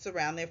dance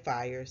around their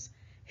fires.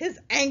 His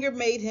anger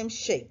made him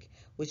shake,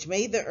 which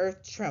made the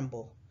earth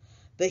tremble.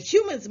 The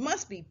humans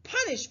must be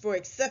punished for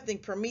accepting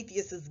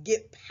Prometheus's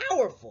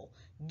powerful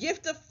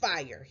gift of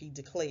fire, he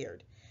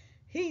declared.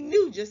 He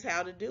knew just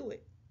how to do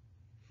it.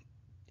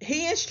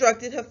 He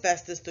instructed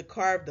Hephaestus to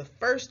carve the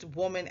first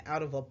woman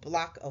out of a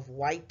block of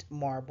white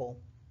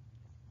marble.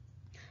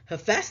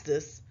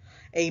 Hephaestus,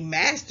 a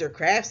master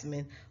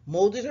craftsman,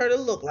 molded her to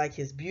look like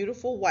his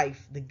beautiful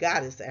wife, the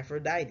goddess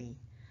Aphrodite.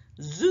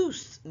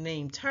 Zeus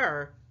named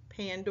her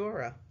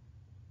Pandora.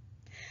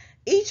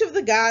 Each of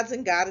the gods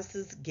and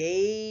goddesses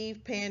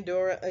gave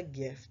Pandora a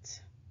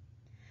gift.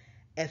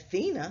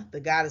 Athena, the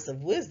goddess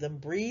of wisdom,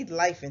 breathed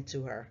life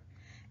into her.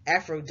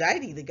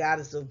 Aphrodite, the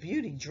goddess of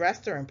beauty,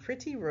 dressed her in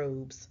pretty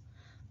robes.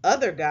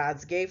 Other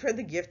gods gave her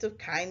the gift of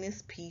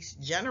kindness, peace,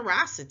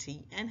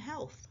 generosity, and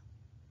health.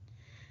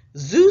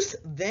 Zeus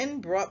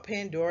then brought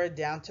Pandora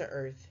down to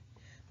earth.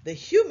 The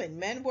human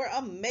men were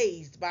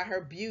amazed by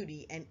her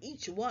beauty, and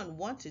each one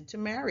wanted to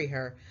marry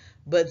her,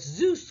 but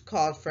Zeus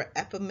called for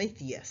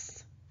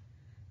Epimetheus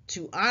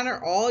To honor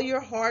all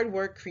your hard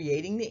work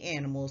creating the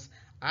animals,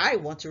 I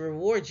want to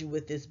reward you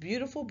with this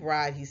beautiful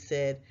bride, he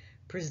said,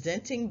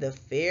 presenting the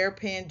fair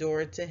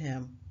Pandora to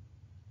him.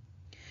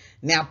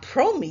 Now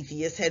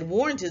Prometheus had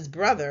warned his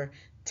brother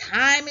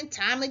time and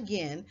time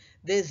again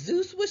that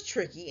Zeus was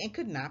tricky and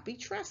could not be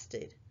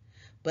trusted.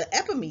 But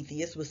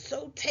Epimetheus was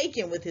so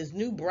taken with his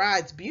new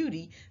bride's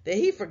beauty that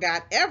he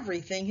forgot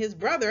everything his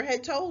brother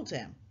had told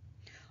him.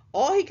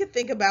 All he could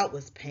think about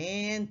was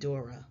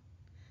Pandora.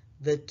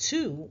 The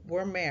two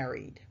were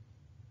married.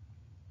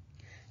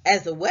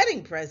 As a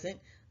wedding present,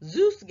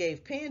 Zeus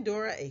gave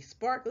Pandora a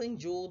sparkling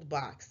jeweled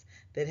box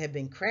that had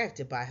been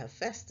crafted by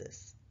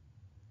Hephaestus.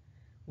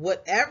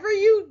 Whatever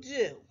you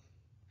do,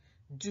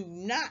 do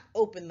not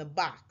open the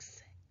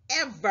box,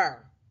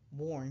 ever,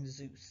 warned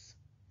Zeus.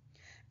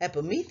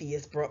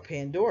 Epimetheus brought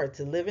Pandora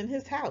to live in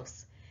his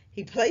house.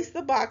 He placed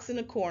the box in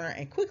a corner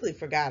and quickly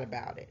forgot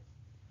about it.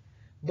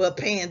 But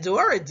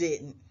Pandora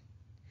didn't.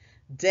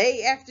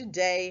 Day after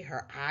day,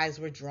 her eyes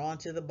were drawn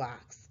to the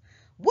box.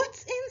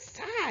 What's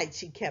inside?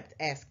 She kept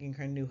asking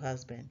her new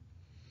husband.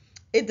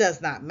 It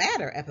does not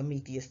matter,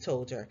 Epimetheus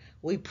told her.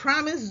 We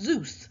promised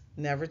Zeus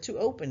never to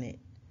open it.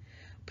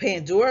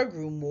 Pandora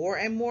grew more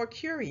and more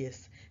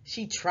curious.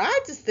 She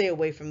tried to stay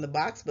away from the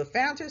box, but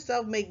found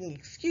herself making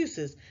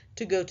excuses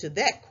to go to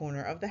that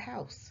corner of the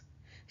house.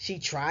 She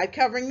tried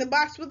covering the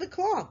box with a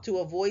cloth to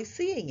avoid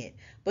seeing it,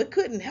 but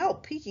couldn't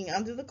help peeking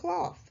under the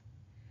cloth.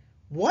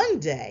 One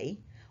day,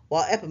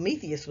 while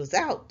Epimetheus was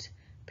out,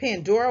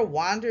 Pandora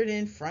wandered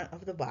in front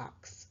of the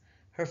box.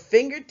 Her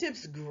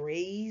fingertips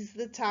grazed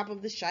the top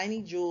of the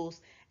shiny jewels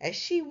as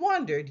she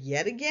wondered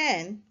yet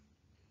again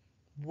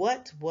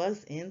what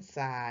was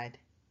inside.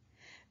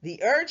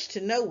 The urge to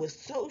know was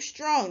so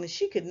strong that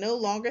she could no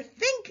longer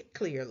think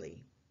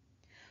clearly.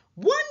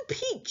 One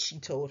peek, she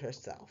told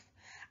herself.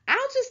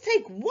 I'll just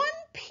take one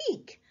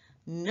peek.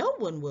 No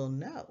one will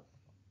know.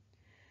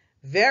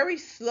 Very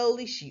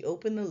slowly she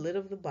opened the lid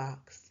of the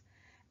box.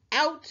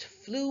 Out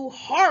flew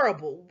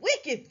horrible,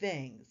 wicked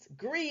things.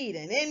 Greed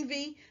and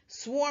envy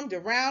swarmed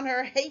around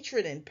her.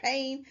 Hatred and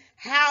pain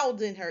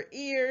howled in her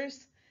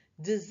ears.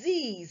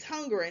 Disease,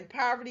 hunger, and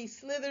poverty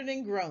slithered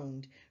and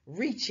groaned,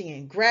 reaching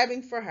and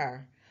grabbing for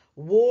her.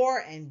 War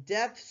and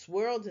death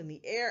swirled in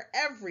the air.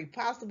 Every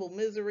possible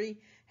misery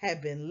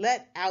had been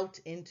let out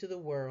into the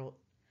world.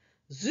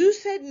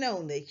 Zeus had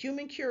known that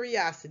human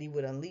curiosity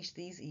would unleash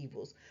these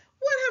evils.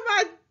 What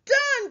have I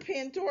done?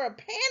 Pandora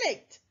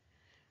panicked.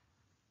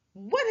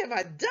 What have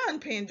I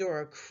done?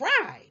 Pandora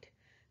cried.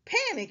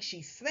 Panicked,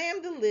 she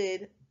slammed the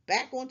lid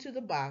back onto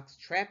the box,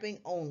 trapping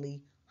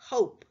only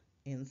hope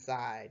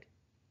inside.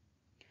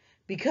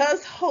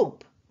 Because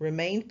hope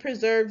remained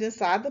preserved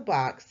inside the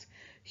box,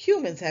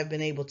 humans have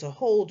been able to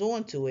hold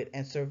on to it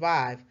and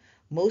survive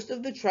most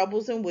of the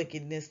troubles and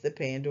wickedness that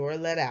Pandora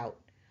let out.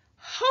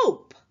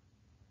 Hope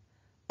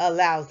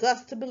allows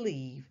us to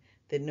believe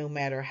that no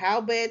matter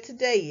how bad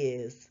today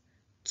is,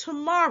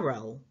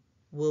 tomorrow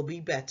will be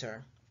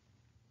better.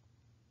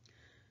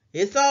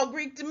 It's all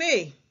Greek to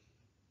me.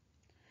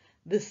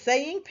 The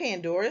saying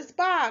Pandora's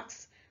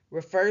box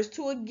refers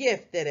to a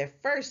gift that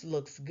at first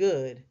looks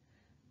good,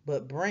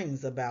 but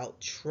brings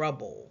about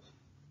trouble.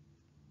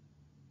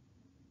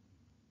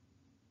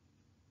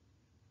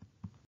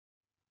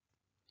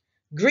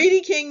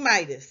 Greedy King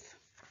Midas.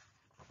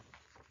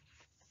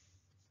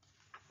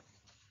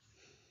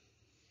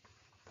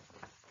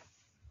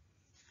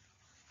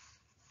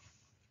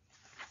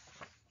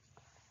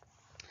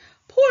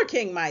 Poor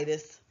King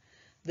Midas.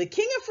 The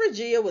king of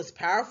Phrygia was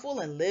powerful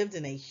and lived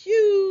in a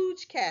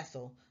huge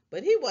castle,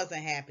 but he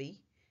wasn't happy.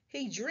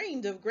 He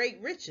dreamed of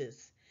great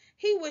riches.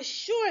 He was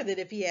sure that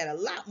if he had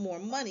a lot more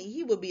money,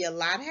 he would be a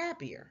lot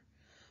happier.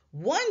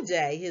 One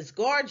day, his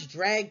guards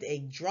dragged a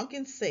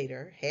drunken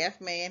satyr, half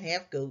man,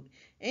 half goat,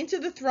 into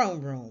the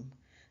throne room.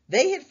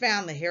 They had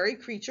found the hairy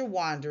creature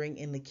wandering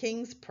in the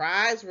king's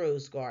prize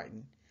rose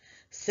garden.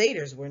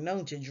 Satyrs were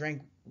known to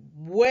drink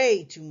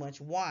way too much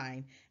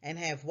wine and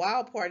have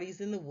wild parties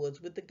in the woods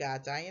with the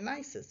god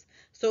Dionysus,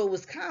 so it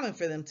was common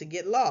for them to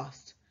get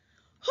lost.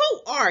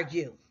 Who are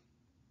you?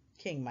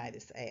 King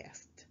Midas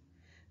asked.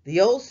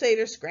 The old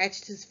satyr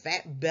scratched his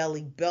fat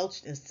belly,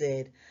 belched, and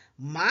said,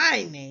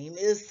 My name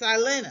is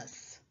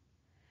Silenus.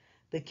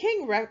 The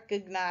king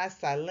recognized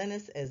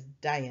Silenus as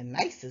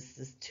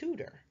Dionysus'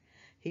 tutor.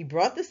 He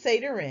brought the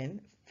satyr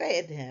in,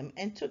 fed him,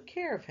 and took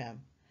care of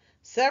him.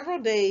 Several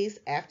days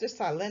after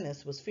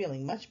Silenus was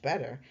feeling much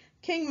better,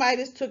 King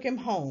Midas took him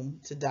home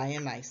to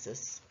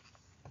Dionysus.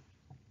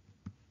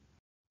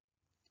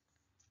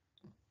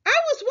 I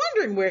was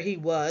wondering where he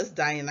was,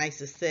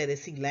 Dionysus said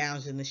as he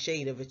lounged in the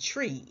shade of a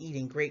tree,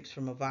 eating grapes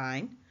from a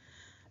vine.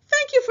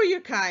 Thank you for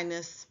your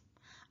kindness.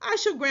 I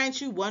shall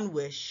grant you one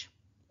wish.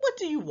 What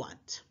do you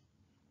want?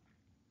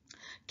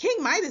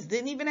 King Midas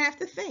didn't even have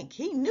to think.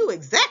 He knew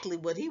exactly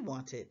what he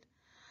wanted.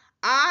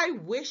 I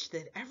wish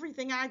that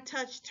everything I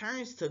touch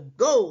turns to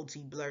gold,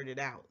 he blurted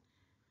out.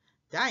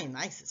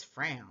 Dionysus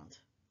frowned.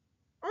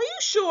 Are you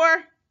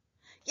sure?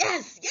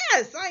 Yes,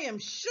 I am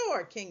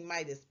sure, King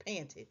Midas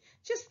panted,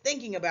 just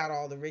thinking about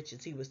all the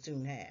riches he would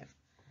soon have.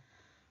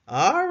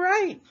 All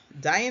right.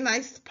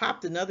 Dionysus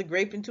popped another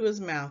grape into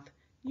his mouth.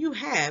 You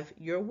have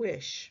your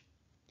wish.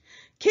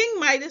 King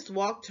Midas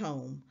walked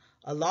home.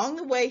 Along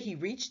the way, he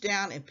reached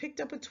down and picked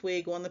up a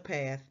twig on the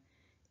path.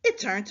 It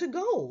turned to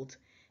gold.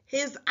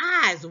 His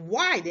eyes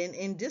widened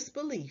in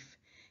disbelief.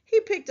 He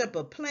picked up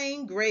a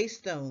plain gray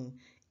stone.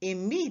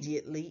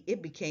 Immediately,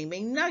 it became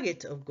a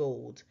nugget of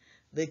gold.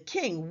 The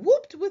king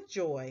whooped with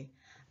joy.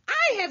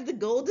 I have the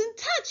golden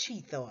touch,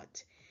 he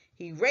thought.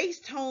 He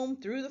raced home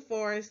through the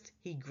forest.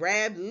 He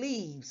grabbed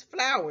leaves,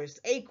 flowers,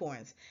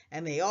 acorns,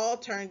 and they all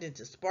turned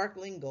into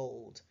sparkling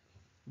gold.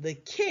 The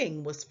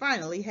king was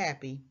finally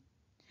happy.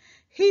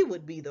 He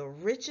would be the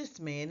richest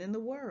man in the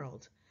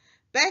world.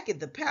 Back at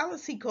the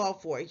palace, he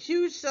called for a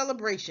huge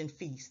celebration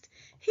feast.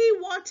 He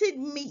wanted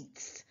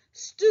meats,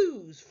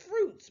 stews,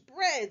 fruits,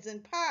 breads,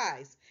 and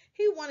pies.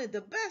 He wanted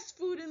the best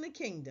food in the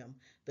kingdom.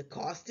 The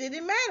cost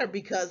didn't matter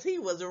because he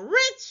was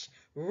rich,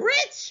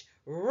 rich,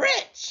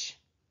 rich.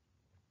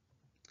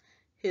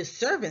 His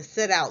servants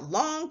set out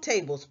long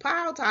tables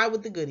piled high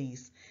with the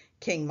goodies.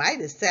 King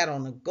Midas sat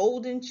on a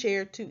golden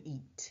chair to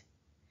eat.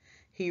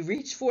 He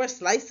reached for a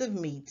slice of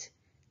meat,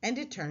 and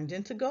it turned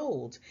into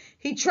gold.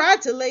 He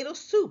tried to ladle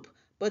soup,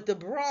 but the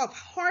broth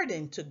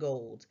hardened to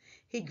gold.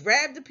 He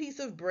grabbed a piece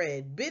of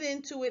bread, bit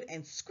into it,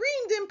 and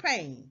screamed in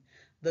pain.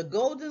 The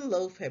golden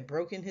loaf had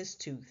broken his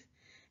tooth.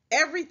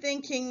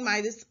 Everything King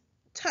Midas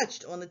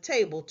touched on the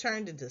table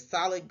turned into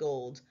solid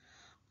gold.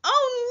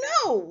 "Oh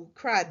no!"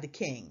 cried the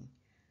king.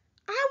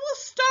 "I will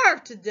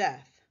starve to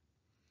death."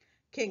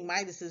 King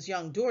Midas's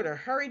young daughter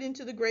hurried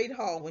into the great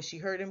hall when she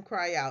heard him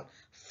cry out.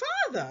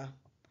 "Father,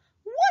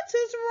 what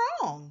is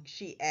wrong?"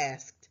 she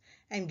asked,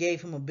 and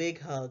gave him a big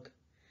hug.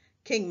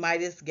 King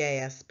Midas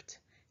gasped.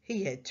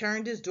 He had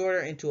turned his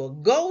daughter into a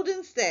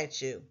golden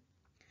statue.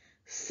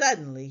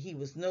 Suddenly, he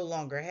was no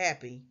longer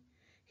happy.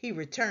 He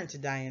returned to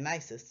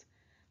Dionysus.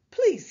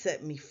 "Please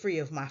set me free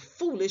of my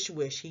foolish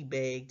wish," he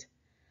begged.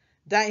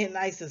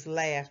 Dionysus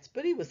laughed,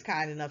 but he was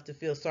kind enough to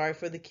feel sorry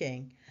for the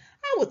king.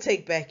 "I will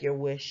take back your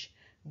wish.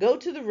 Go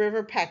to the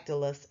river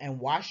Pactolus and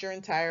wash your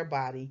entire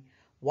body.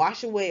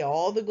 Wash away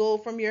all the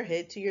gold from your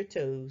head to your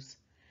toes."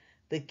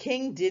 The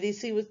king did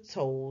as he was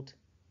told.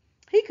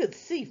 He could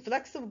see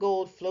flecks of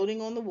gold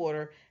floating on the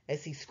water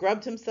as he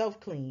scrubbed himself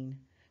clean.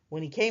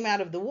 When he came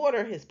out of the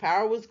water, his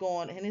power was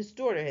gone and his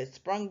daughter had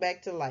sprung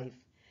back to life.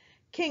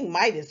 King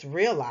Midas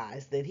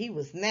realized that he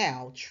was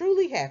now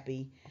truly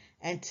happy,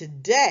 and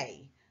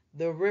today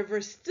the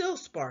river still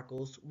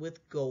sparkles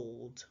with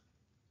gold.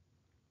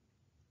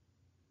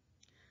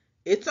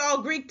 It's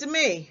all Greek to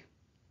me.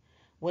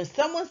 When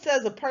someone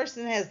says a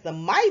person has the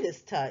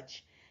Midas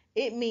touch,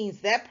 it means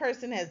that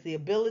person has the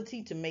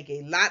ability to make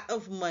a lot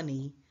of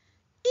money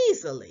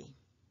easily.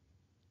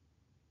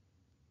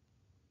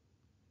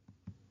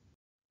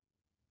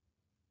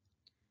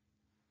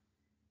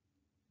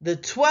 The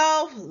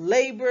 12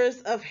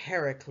 labors of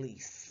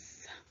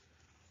Heracles.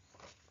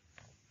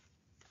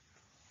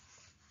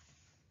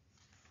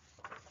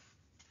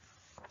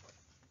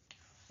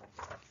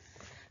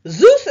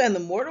 Zeus and the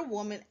mortal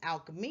woman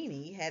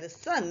Alcmene had a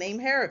son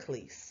named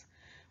Heracles.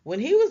 When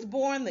he was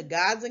born, the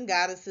gods and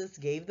goddesses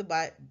gave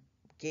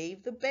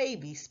the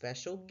baby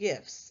special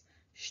gifts: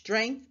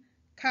 strength,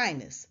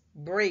 kindness,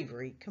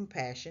 bravery,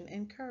 compassion,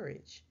 and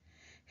courage.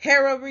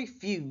 Hera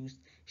refused.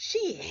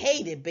 She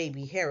hated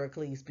baby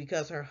Heracles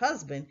because her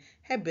husband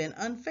had been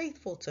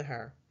unfaithful to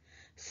her.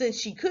 Since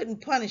she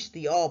couldn't punish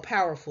the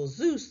all-powerful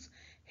Zeus,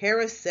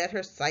 Hera set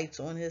her sights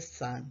on his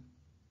son.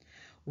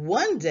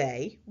 One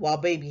day, while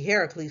baby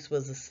Heracles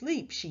was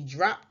asleep, she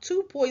dropped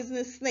 2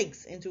 poisonous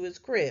snakes into his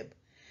crib.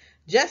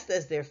 Just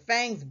as their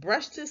fangs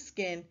brushed his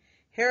skin,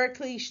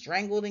 Heracles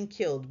strangled and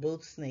killed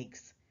both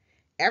snakes.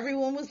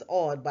 Everyone was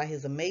awed by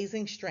his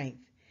amazing strength.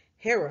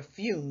 Hera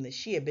fumed that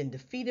she had been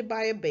defeated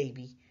by a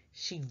baby.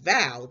 She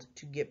vowed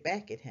to get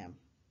back at him.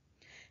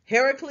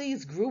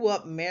 Heracles grew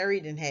up,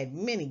 married, and had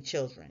many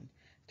children.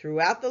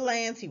 Throughout the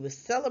lands, he was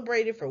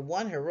celebrated for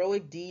one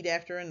heroic deed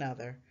after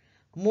another.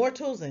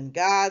 Mortals and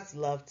gods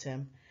loved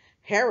him.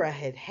 Hera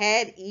had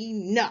had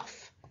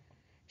enough.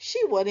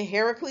 She wanted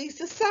Heracles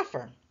to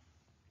suffer.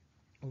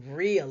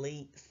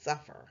 Really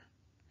suffer.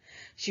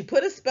 She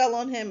put a spell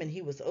on him and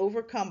he was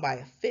overcome by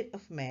a fit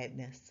of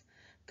madness.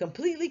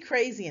 Completely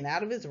crazy and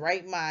out of his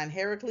right mind,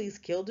 Heracles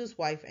killed his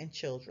wife and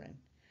children.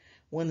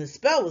 When the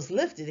spell was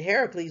lifted,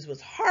 Heracles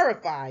was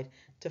horrified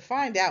to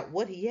find out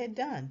what he had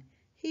done.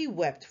 He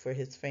wept for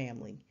his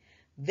family.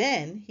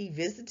 Then he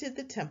visited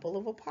the temple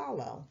of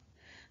Apollo.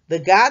 The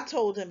god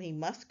told him he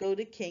must go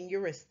to King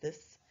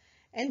Eurystheus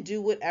and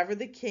do whatever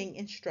the king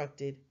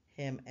instructed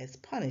him as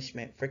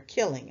punishment for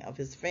killing of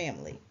his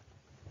family.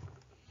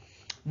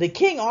 The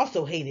king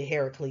also hated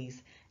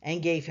Heracles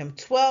and gave him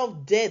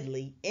 12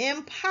 deadly,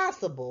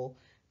 impossible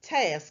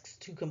tasks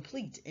to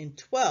complete in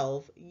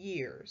 12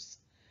 years.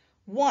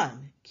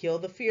 1. Kill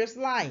the fierce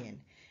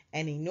lion,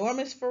 an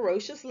enormous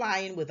ferocious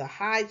lion with a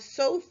hide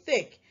so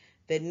thick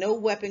that no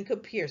weapon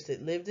could pierce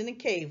it, lived in a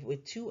cave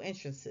with 2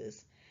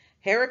 entrances.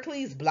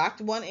 Heracles blocked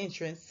one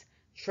entrance,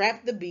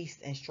 trapped the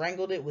beast, and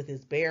strangled it with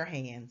his bare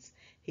hands.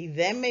 He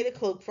then made a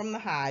cloak from the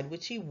hide,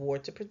 which he wore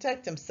to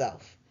protect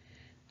himself.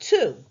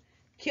 2.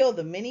 Kill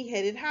the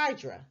many-headed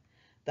Hydra.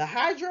 The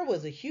Hydra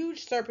was a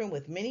huge serpent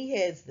with many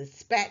heads that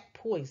spat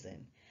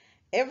poison.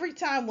 Every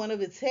time one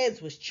of its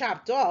heads was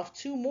chopped off,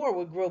 2 more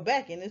would grow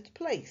back in its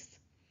place.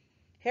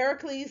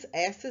 Heracles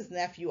asked his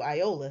nephew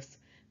Iolaus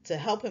to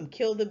help him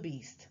kill the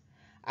beast.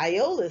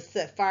 Iolaus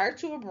set fire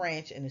to a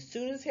branch, and as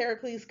soon as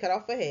Heracles cut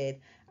off a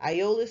head,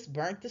 Iolaus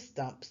burnt the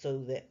stump so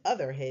that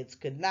other heads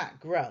could not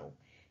grow.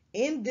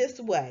 In this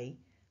way,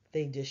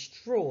 they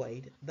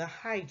destroyed the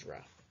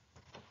Hydra.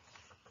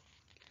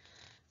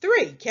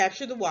 3.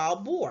 Capture the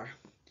wild boar.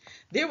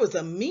 There was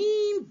a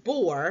mean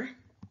boar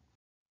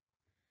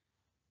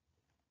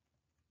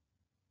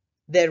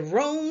that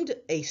roamed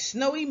a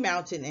snowy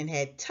mountain and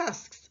had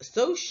tusks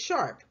so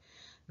sharp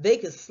they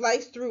could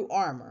slice through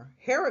armor.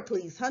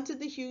 Heracles hunted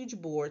the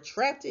huge boar,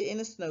 trapped it in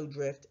a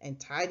snowdrift, and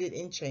tied it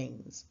in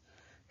chains.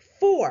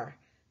 4.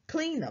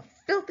 Clean the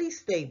filthy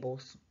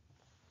stables.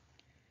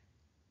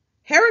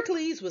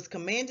 Heracles was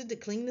commanded to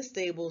clean the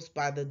stables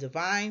by the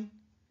divine.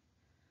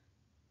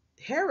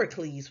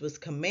 Heracles was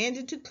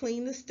commanded to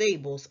clean the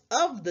stables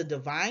of the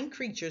divine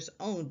creatures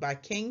owned by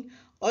King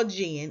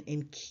Augean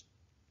in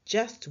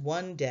just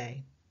one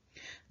day.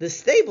 The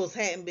stables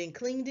hadn't been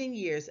cleaned in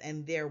years,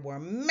 and there were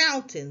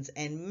mountains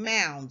and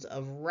mounds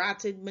of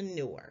rotted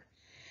manure.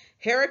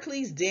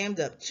 Heracles dammed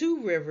up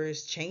 2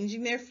 rivers,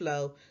 changing their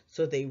flow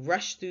so they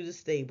rushed through the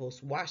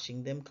stables,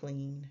 washing them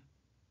clean.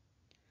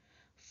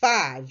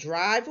 5.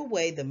 Drive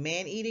away the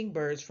man-eating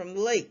birds from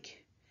the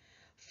lake.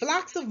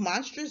 Flocks of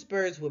monstrous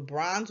birds with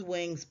bronze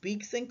wings,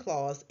 beaks, and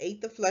claws ate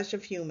the flesh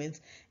of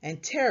humans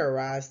and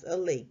terrorized a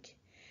lake.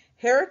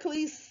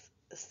 Heracles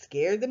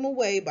scared them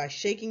away by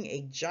shaking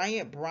a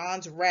giant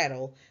bronze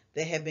rattle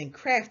that had been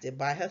crafted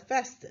by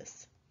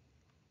Hephaestus.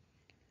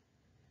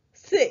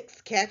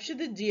 6. Capture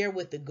the deer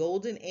with the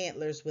golden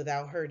antlers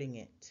without hurting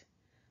it.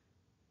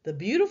 The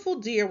beautiful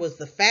deer was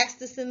the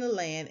fastest in the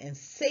land and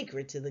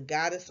sacred to the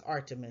goddess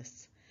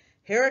Artemis.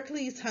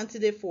 Heracles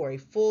hunted it for a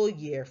full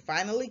year,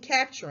 finally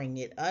capturing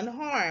it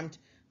unharmed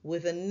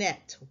with a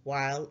net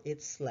while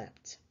it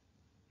slept.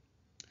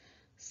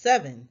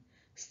 7.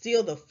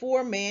 Steal the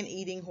 4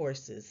 man-eating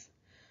horses.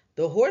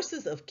 The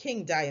horses of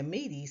King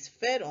Diomedes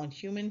fed on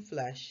human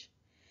flesh.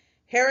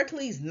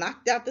 Heracles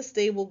knocked out the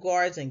stable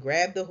guards and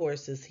grabbed the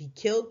horses. He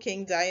killed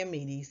King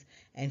Diomedes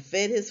and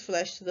fed his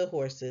flesh to the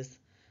horses,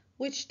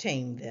 which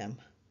tamed them.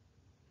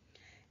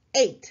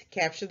 8.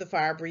 Capture the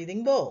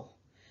fire-breathing bull.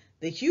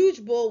 The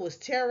huge bull was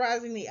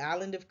terrorizing the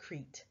island of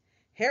Crete.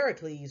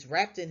 Heracles,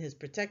 wrapped in his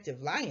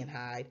protective lion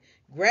hide,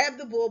 grabbed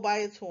the bull by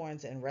its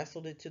horns and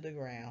wrestled it to the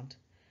ground.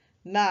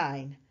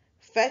 9.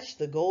 Fetch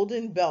the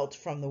golden belt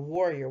from the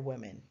warrior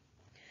women.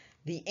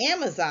 The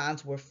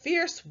Amazons were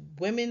fierce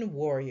women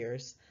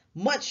warriors,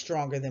 much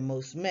stronger than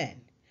most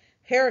men.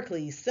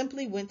 Heracles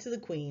simply went to the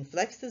queen,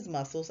 flexed his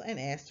muscles, and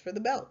asked for the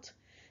belt.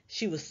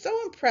 She was so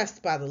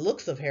impressed by the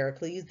looks of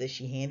Heracles that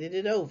she handed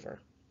it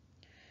over.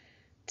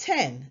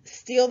 10.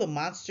 Steal the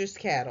monster's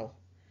cattle.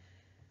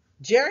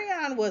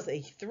 Geryon was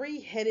a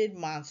 3-headed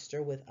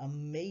monster with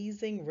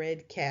amazing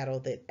red cattle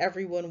that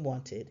everyone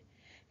wanted.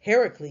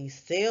 Heracles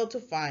sailed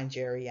to find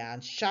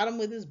Geryon, shot him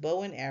with his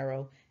bow and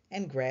arrow,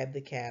 and grabbed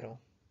the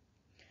cattle.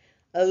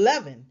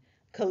 11.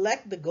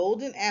 Collect the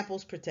golden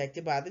apples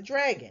protected by the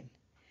dragon.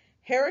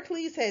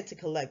 Heracles had to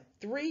collect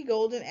 3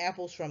 golden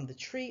apples from the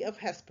tree of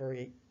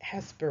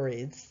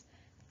Hesperides,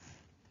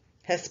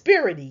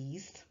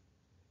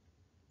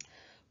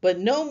 but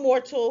no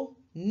mortal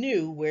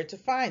knew where to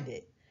find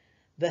it.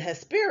 The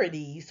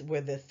Hesperides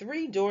were the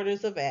 3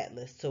 daughters of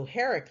Atlas, so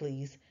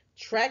Heracles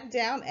tracked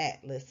down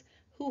Atlas,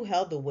 who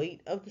held the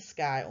weight of the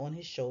sky on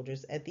his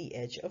shoulders at the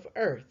edge of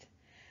earth.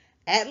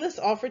 Atlas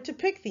offered to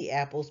pick the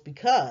apples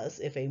because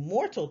if a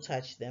mortal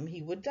touched them,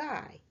 he would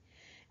die.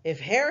 If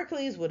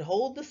Heracles would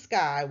hold the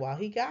sky while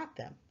he got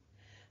them.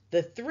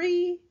 The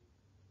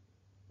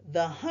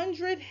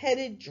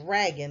 100-headed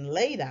dragon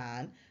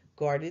Ladon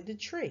guarded the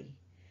tree.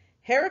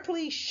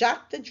 Heracles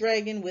shot the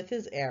dragon with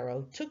his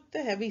arrow, took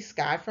the heavy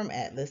sky from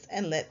Atlas,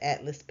 and let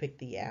Atlas pick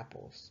the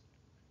apples.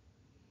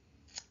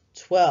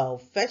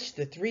 12. Fetch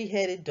the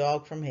 3-headed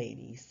dog from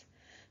Hades.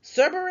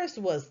 Cerberus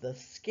was the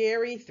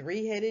scary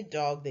 3-headed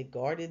dog that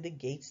guarded the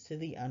gates to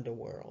the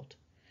underworld.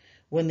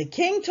 When the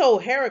king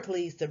told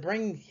Heracles to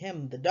bring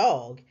him the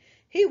dog,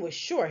 he was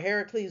sure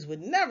Heracles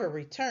would never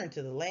return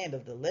to the land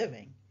of the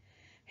living.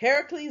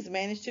 Heracles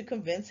managed to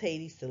convince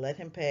Hades to let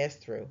him pass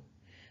through.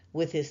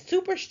 With his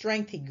super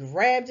strength, he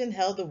grabbed and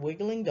held the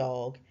wiggling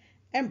dog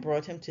and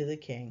brought him to the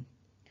king.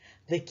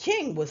 The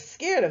king was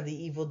scared of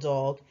the evil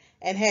dog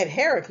and had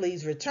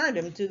Heracles return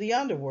him to the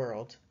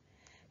underworld.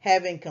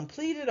 Having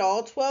completed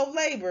all 12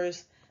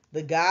 labors,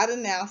 the god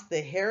announced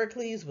that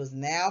Heracles was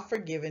now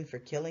forgiven for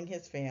killing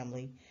his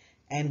family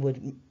and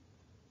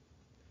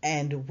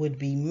would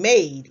be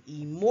made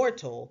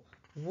immortal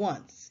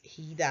once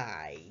he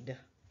died.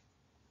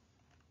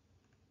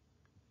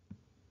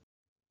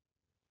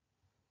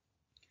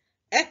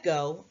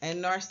 Echo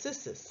and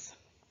Narcissus.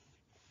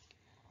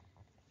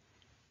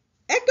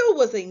 Echo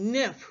was a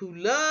nymph who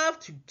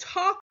loved to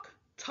talk,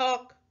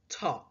 talk,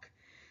 talk.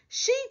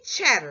 She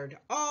chattered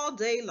all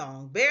day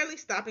long, barely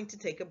stopping to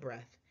take a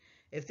breath.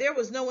 If there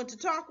was no one to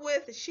talk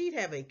with, she'd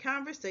have a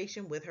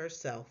conversation with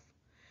herself.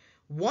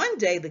 One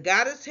day, the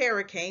goddess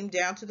Hera came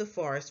down to the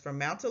forest from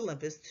Mount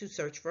Olympus to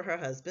search for her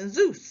husband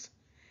Zeus.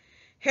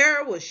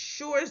 Hera was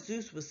sure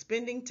Zeus was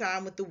spending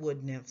time with the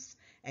wood nymphs,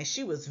 and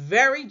she was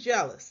very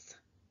jealous.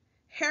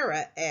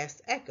 Hera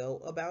asked Echo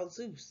about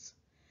Zeus.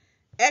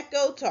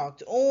 Echo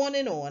talked on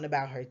and on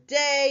about her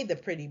day, the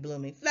pretty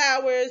blooming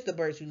flowers, the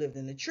birds who lived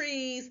in the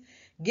trees,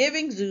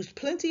 giving Zeus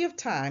plenty of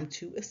time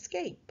to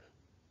escape.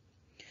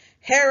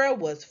 Hera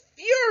was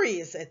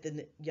furious at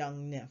the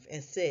young nymph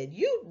and said,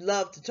 "You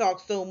love to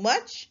talk so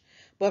much,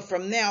 but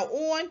from now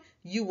on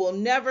you will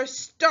never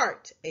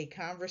start a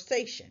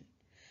conversation.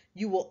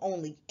 You will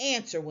only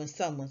answer when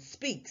someone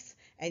speaks,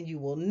 and you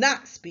will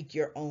not speak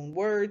your own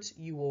words.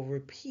 You will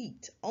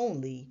repeat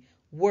only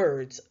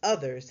words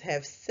others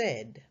have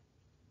said."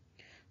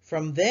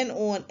 From then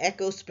on,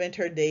 Echo spent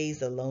her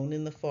days alone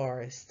in the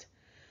forest.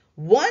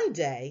 One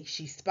day,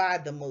 she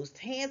spied the most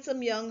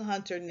handsome young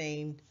hunter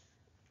named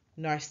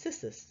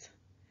Narcissus.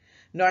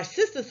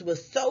 Narcissus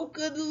was so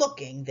good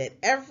looking that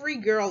every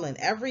girl and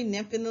every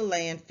nymph in the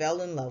land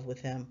fell in love with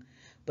him,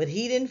 but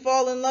he didn't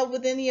fall in love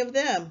with any of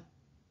them.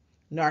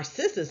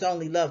 Narcissus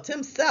only loved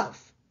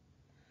himself.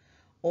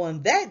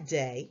 On that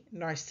day,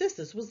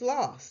 Narcissus was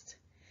lost.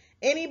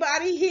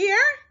 "Anybody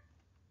here?"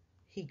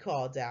 he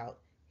called out.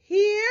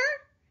 "Here?"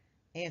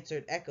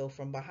 answered Echo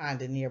from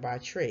behind a nearby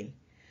tree.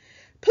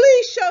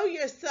 "Please show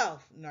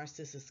yourself,"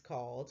 Narcissus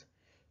called.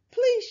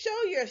 "Please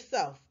show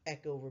yourself,"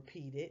 Echo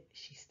repeated.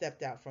 She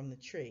stepped out from the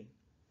tree.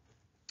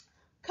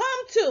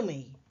 "Come to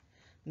me."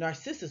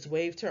 Narcissus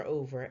waved her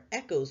over.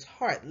 Echo's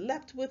heart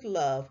leapt with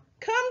love.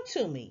 "Come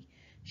to me,"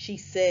 she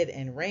said,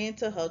 and ran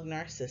to hug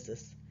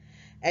Narcissus.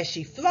 As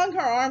she flung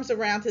her arms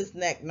around his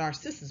neck,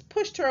 Narcissus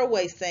pushed her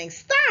away, saying,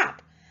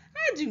 "Stop!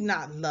 I do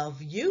not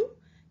love you.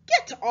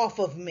 Get off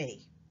of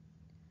me."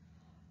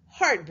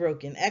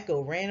 Heartbroken,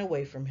 Echo ran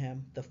away from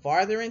him. The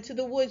farther into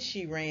the woods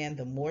she ran,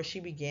 the more she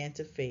began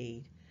to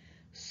fade.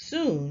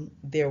 Soon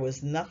there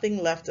was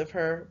nothing left of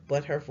her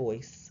but her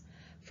voice.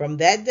 From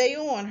that day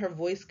on, her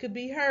voice could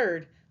be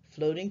heard,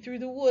 floating through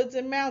the woods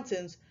and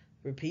mountains,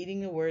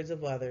 repeating the words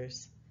of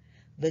others.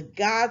 The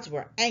gods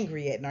were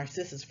angry at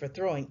Narcissus for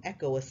throwing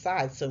Echo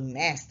aside so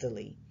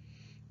nastily.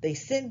 They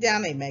sent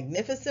down a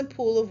magnificent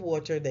pool of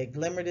water that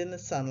glimmered in the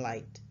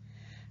sunlight.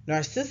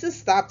 Narcissus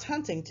stopped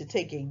hunting to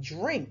take a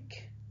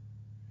drink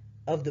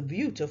of the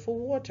beautiful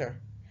water.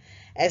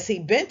 As he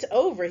bent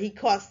over, he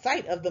caught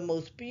sight of the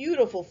most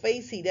beautiful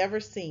face he'd ever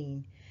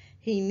seen.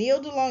 He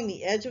kneeled along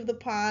the edge of the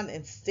pond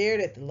and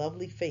stared at the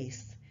lovely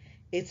face.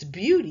 Its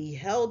beauty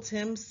held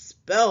him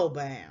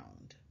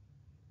spellbound.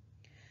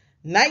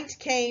 Night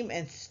came,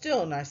 and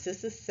still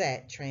Narcissus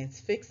sat,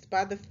 transfixed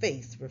by the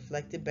face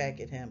reflected back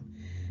at him.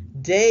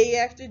 Day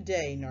after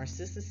day,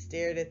 Narcissus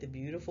stared at the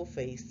beautiful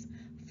face,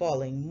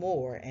 falling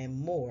more and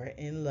more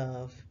in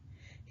love.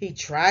 He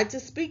tried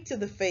to speak to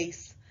the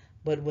face,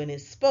 but when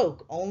it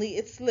spoke, only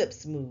its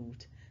lips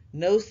moved.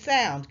 No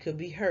sound could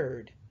be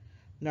heard.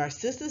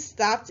 Narcissus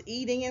stopped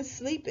eating and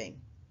sleeping.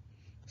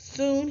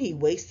 Soon he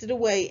wasted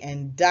away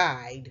and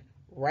died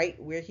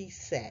right where he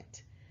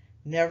sat,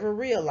 never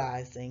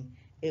realizing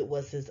it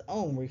was his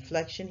own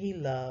reflection he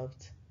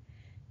loved.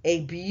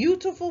 A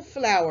beautiful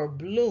flower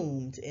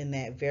bloomed in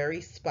that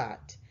very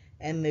spot,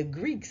 and the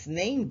Greeks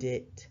named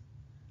it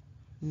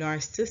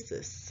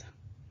Narcissus.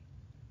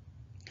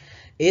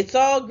 It's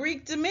all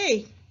Greek to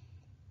me.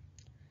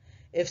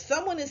 If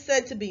someone is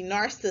said to be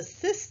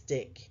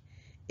narcissistic,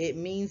 it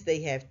means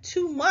they have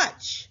too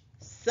much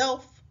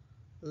self-love.